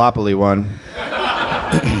doing a Gallipoli one.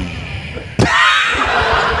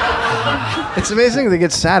 It's amazing they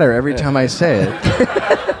get sadder every time I say it.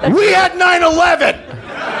 We had 9/11!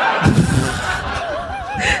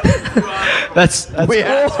 That's We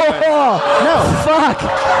had... No. Fuck.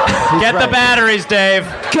 Get the batteries, Dave.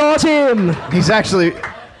 Got him.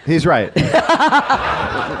 He's right. We did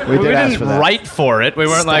ask didn't for that. write for it. We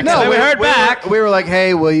weren't like, No, we heard back. We were like,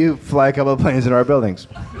 hey, will you fly a couple of planes in our buildings?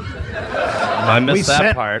 I missed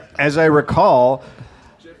that part. As I recall...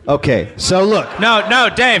 Okay, so look. No,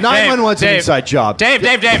 Dave. 911's an inside job. David.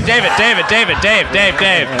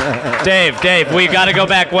 We got to go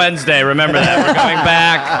back Wednesday. Remember that. We're going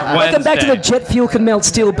back Wednesday. Welcome back to the Jet Fuel Can Melt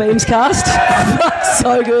Steel Beams cast.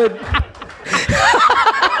 So good.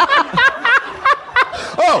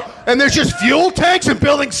 Oh, and there's just fuel tanks in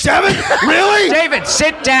Building 7? Really? David,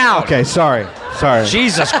 sit down. Okay, sorry.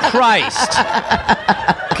 Jesus Christ.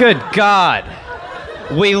 Good God.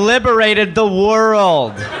 We liberated the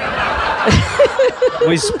world.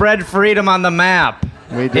 We spread freedom on the map.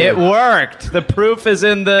 We did. It worked. The proof is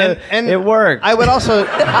in the... And it worked. I would also...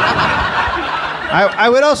 I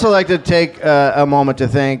would also like to take a moment to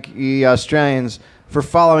thank the Australians for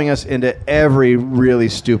following us into every really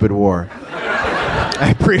stupid war. I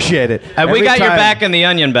appreciate it. And we Every got your time- back in the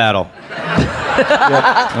onion battle.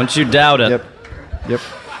 Yep. Don't you doubt it. Yep.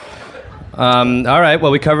 All right, well,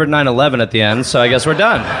 we covered 9/11 at the end, so I guess we're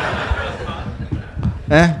done.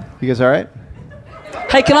 You guys all right?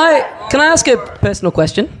 Hey, can I ask a personal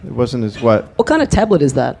question? It wasn't as what? What kind of tablet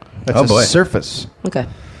is that? That's Oh, a boy. Surface. Okay.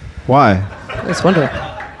 Why? I was wondering.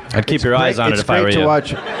 I'd keep your eyes on it if I were you.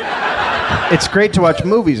 It's great to watch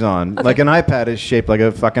movies on. Okay. Like an iPad is shaped like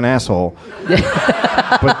a fucking asshole.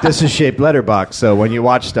 But this is shaped letterbox, so when you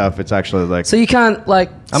watch stuff, it's actually like... So you can't, like,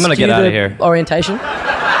 I'm gonna skew get outta the here. Orientation?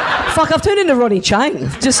 Fuck, I've turned into Ronnie Chang.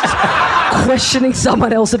 Just questioning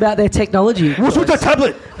someone else about their technology. What's with that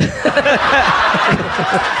tablet?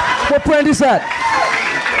 What brand is that?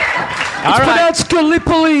 All It's right. pronounced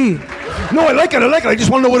Gallipoli. No, I like it. I just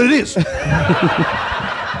want to know what it is.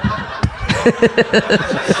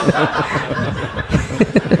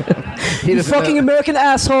 You fucking American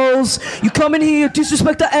assholes. You come in here,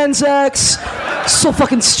 disrespect the Anzacs. So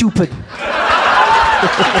fucking stupid.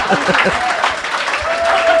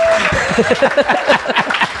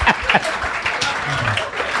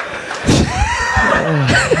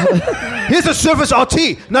 Here's a Surface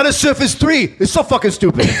RT, not a Surface 3. It's so fucking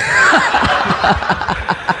stupid.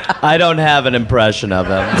 I don't have an impression of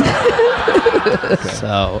him.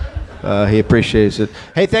 So... He appreciates it.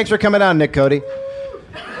 Hey, thanks for coming on, Nick Cody.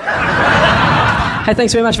 Hey,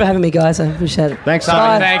 thanks very much for having me, guys. I appreciate it. Thanks, Tommy,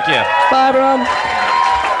 Tommy. thank you. Bye, everyone.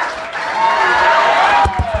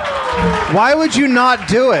 Why would you not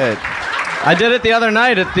do it? I did it the other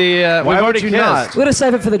night at the... Why we've would already you kissed. not? We're going to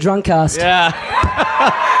save it for the drunk cast. Yeah.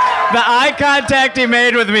 The eye contact he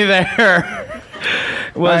made with me there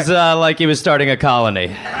was like he was starting a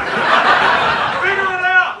colony.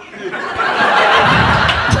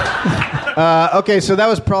 Okay, so that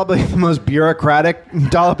was probably the most bureaucratic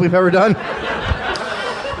dollop we've ever done.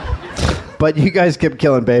 But you guys kept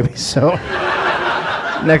killing babies, so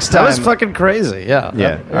next time. That was fucking crazy. Yeah.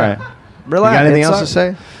 Yeah. All right. Relax. You got anything It's else to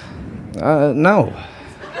say? No.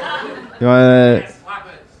 You want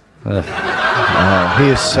to? He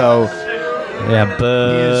is so. Yeah.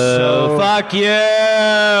 Boo. He is so- Fuck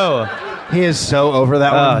you. He is so over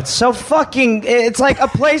that Oh, one. it's so fucking... It's like a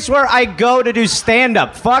place where I go to do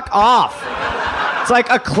stand-up. Fuck off. It's like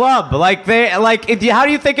a club. Like, how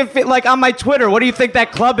do you think it... Like, on my Twitter, what do you think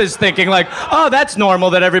that club is thinking? Like, oh, that's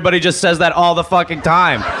normal that everybody just says that all the fucking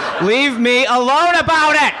time. Leave me alone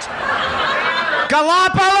about it.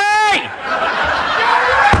 Gallipoli!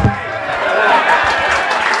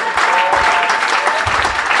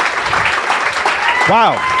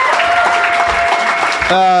 Wow.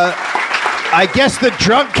 I guess the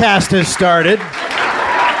drunk cast has started.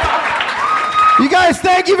 You guys,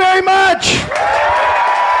 thank you very much.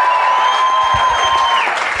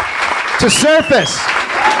 To Surface.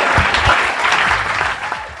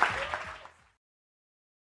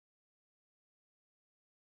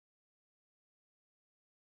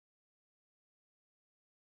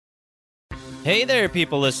 Hey there,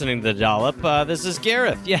 people listening to the Dollop. This is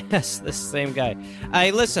Gareth. Yes, this same guy.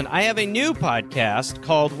 Listen, I have a new podcast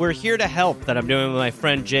called We're Here to Help that I'm doing with my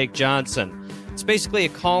friend Jake Johnson. It's basically a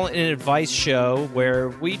call and advice show where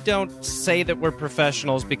we don't say that we're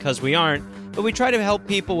professionals because we aren't, but we try to help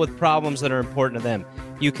people with problems that are important to them.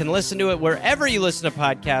 You can listen to it wherever you listen to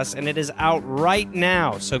podcasts, and it is out right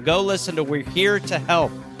now. So go listen to We're Here to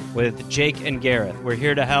Help with Jake and Gareth. We're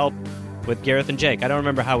here to help with Gareth and Jake. I don't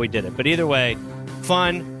remember how we did it, but either way,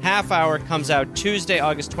 fun. Half hour comes out Tuesday,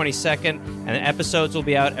 August 22nd, and the episodes will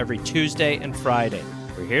be out every Tuesday and Friday.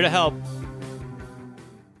 We're here to help.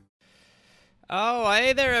 Oh,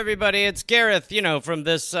 hey there, everybody. It's Gareth, from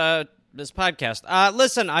this podcast.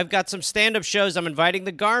 Listen, I've got some stand-up shows I'm inviting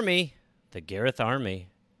the Garmy, the Gareth Army,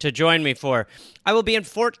 to join me for. I will be in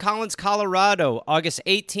Fort Collins, Colorado, August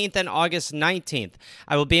 18th and August 19th.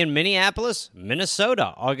 I will be in Minneapolis,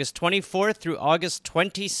 Minnesota, August 24th through August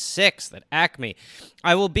 26th at Acme.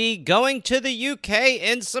 I will be going to the UK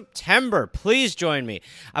in September. Please join me.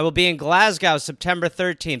 I will be in Glasgow, September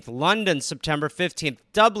 13th, London, September 15th,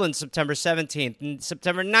 Dublin, September 17th, and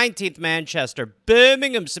September 19th, Manchester,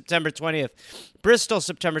 Birmingham, September 20th, Bristol,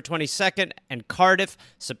 September 22nd, and Cardiff,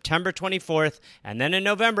 September 24th. And then in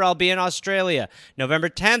November, I'll be in Australia. November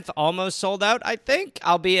 10th, almost sold out, I think.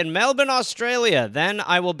 I'll be in Melbourne, Australia. Then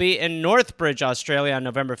I will be in Northbridge, Australia on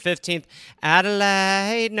November 15th.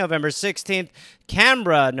 Adelaide, November 16th.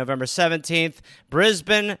 Canberra, November 17th.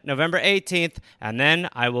 Brisbane, November 18th. And then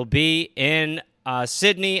I will be in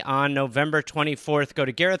Sydney on November 24th. Go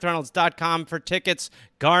to GarethReynolds.com for tickets.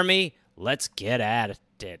 Garmy, let's get at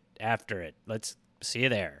it after it. Let's see you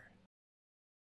there.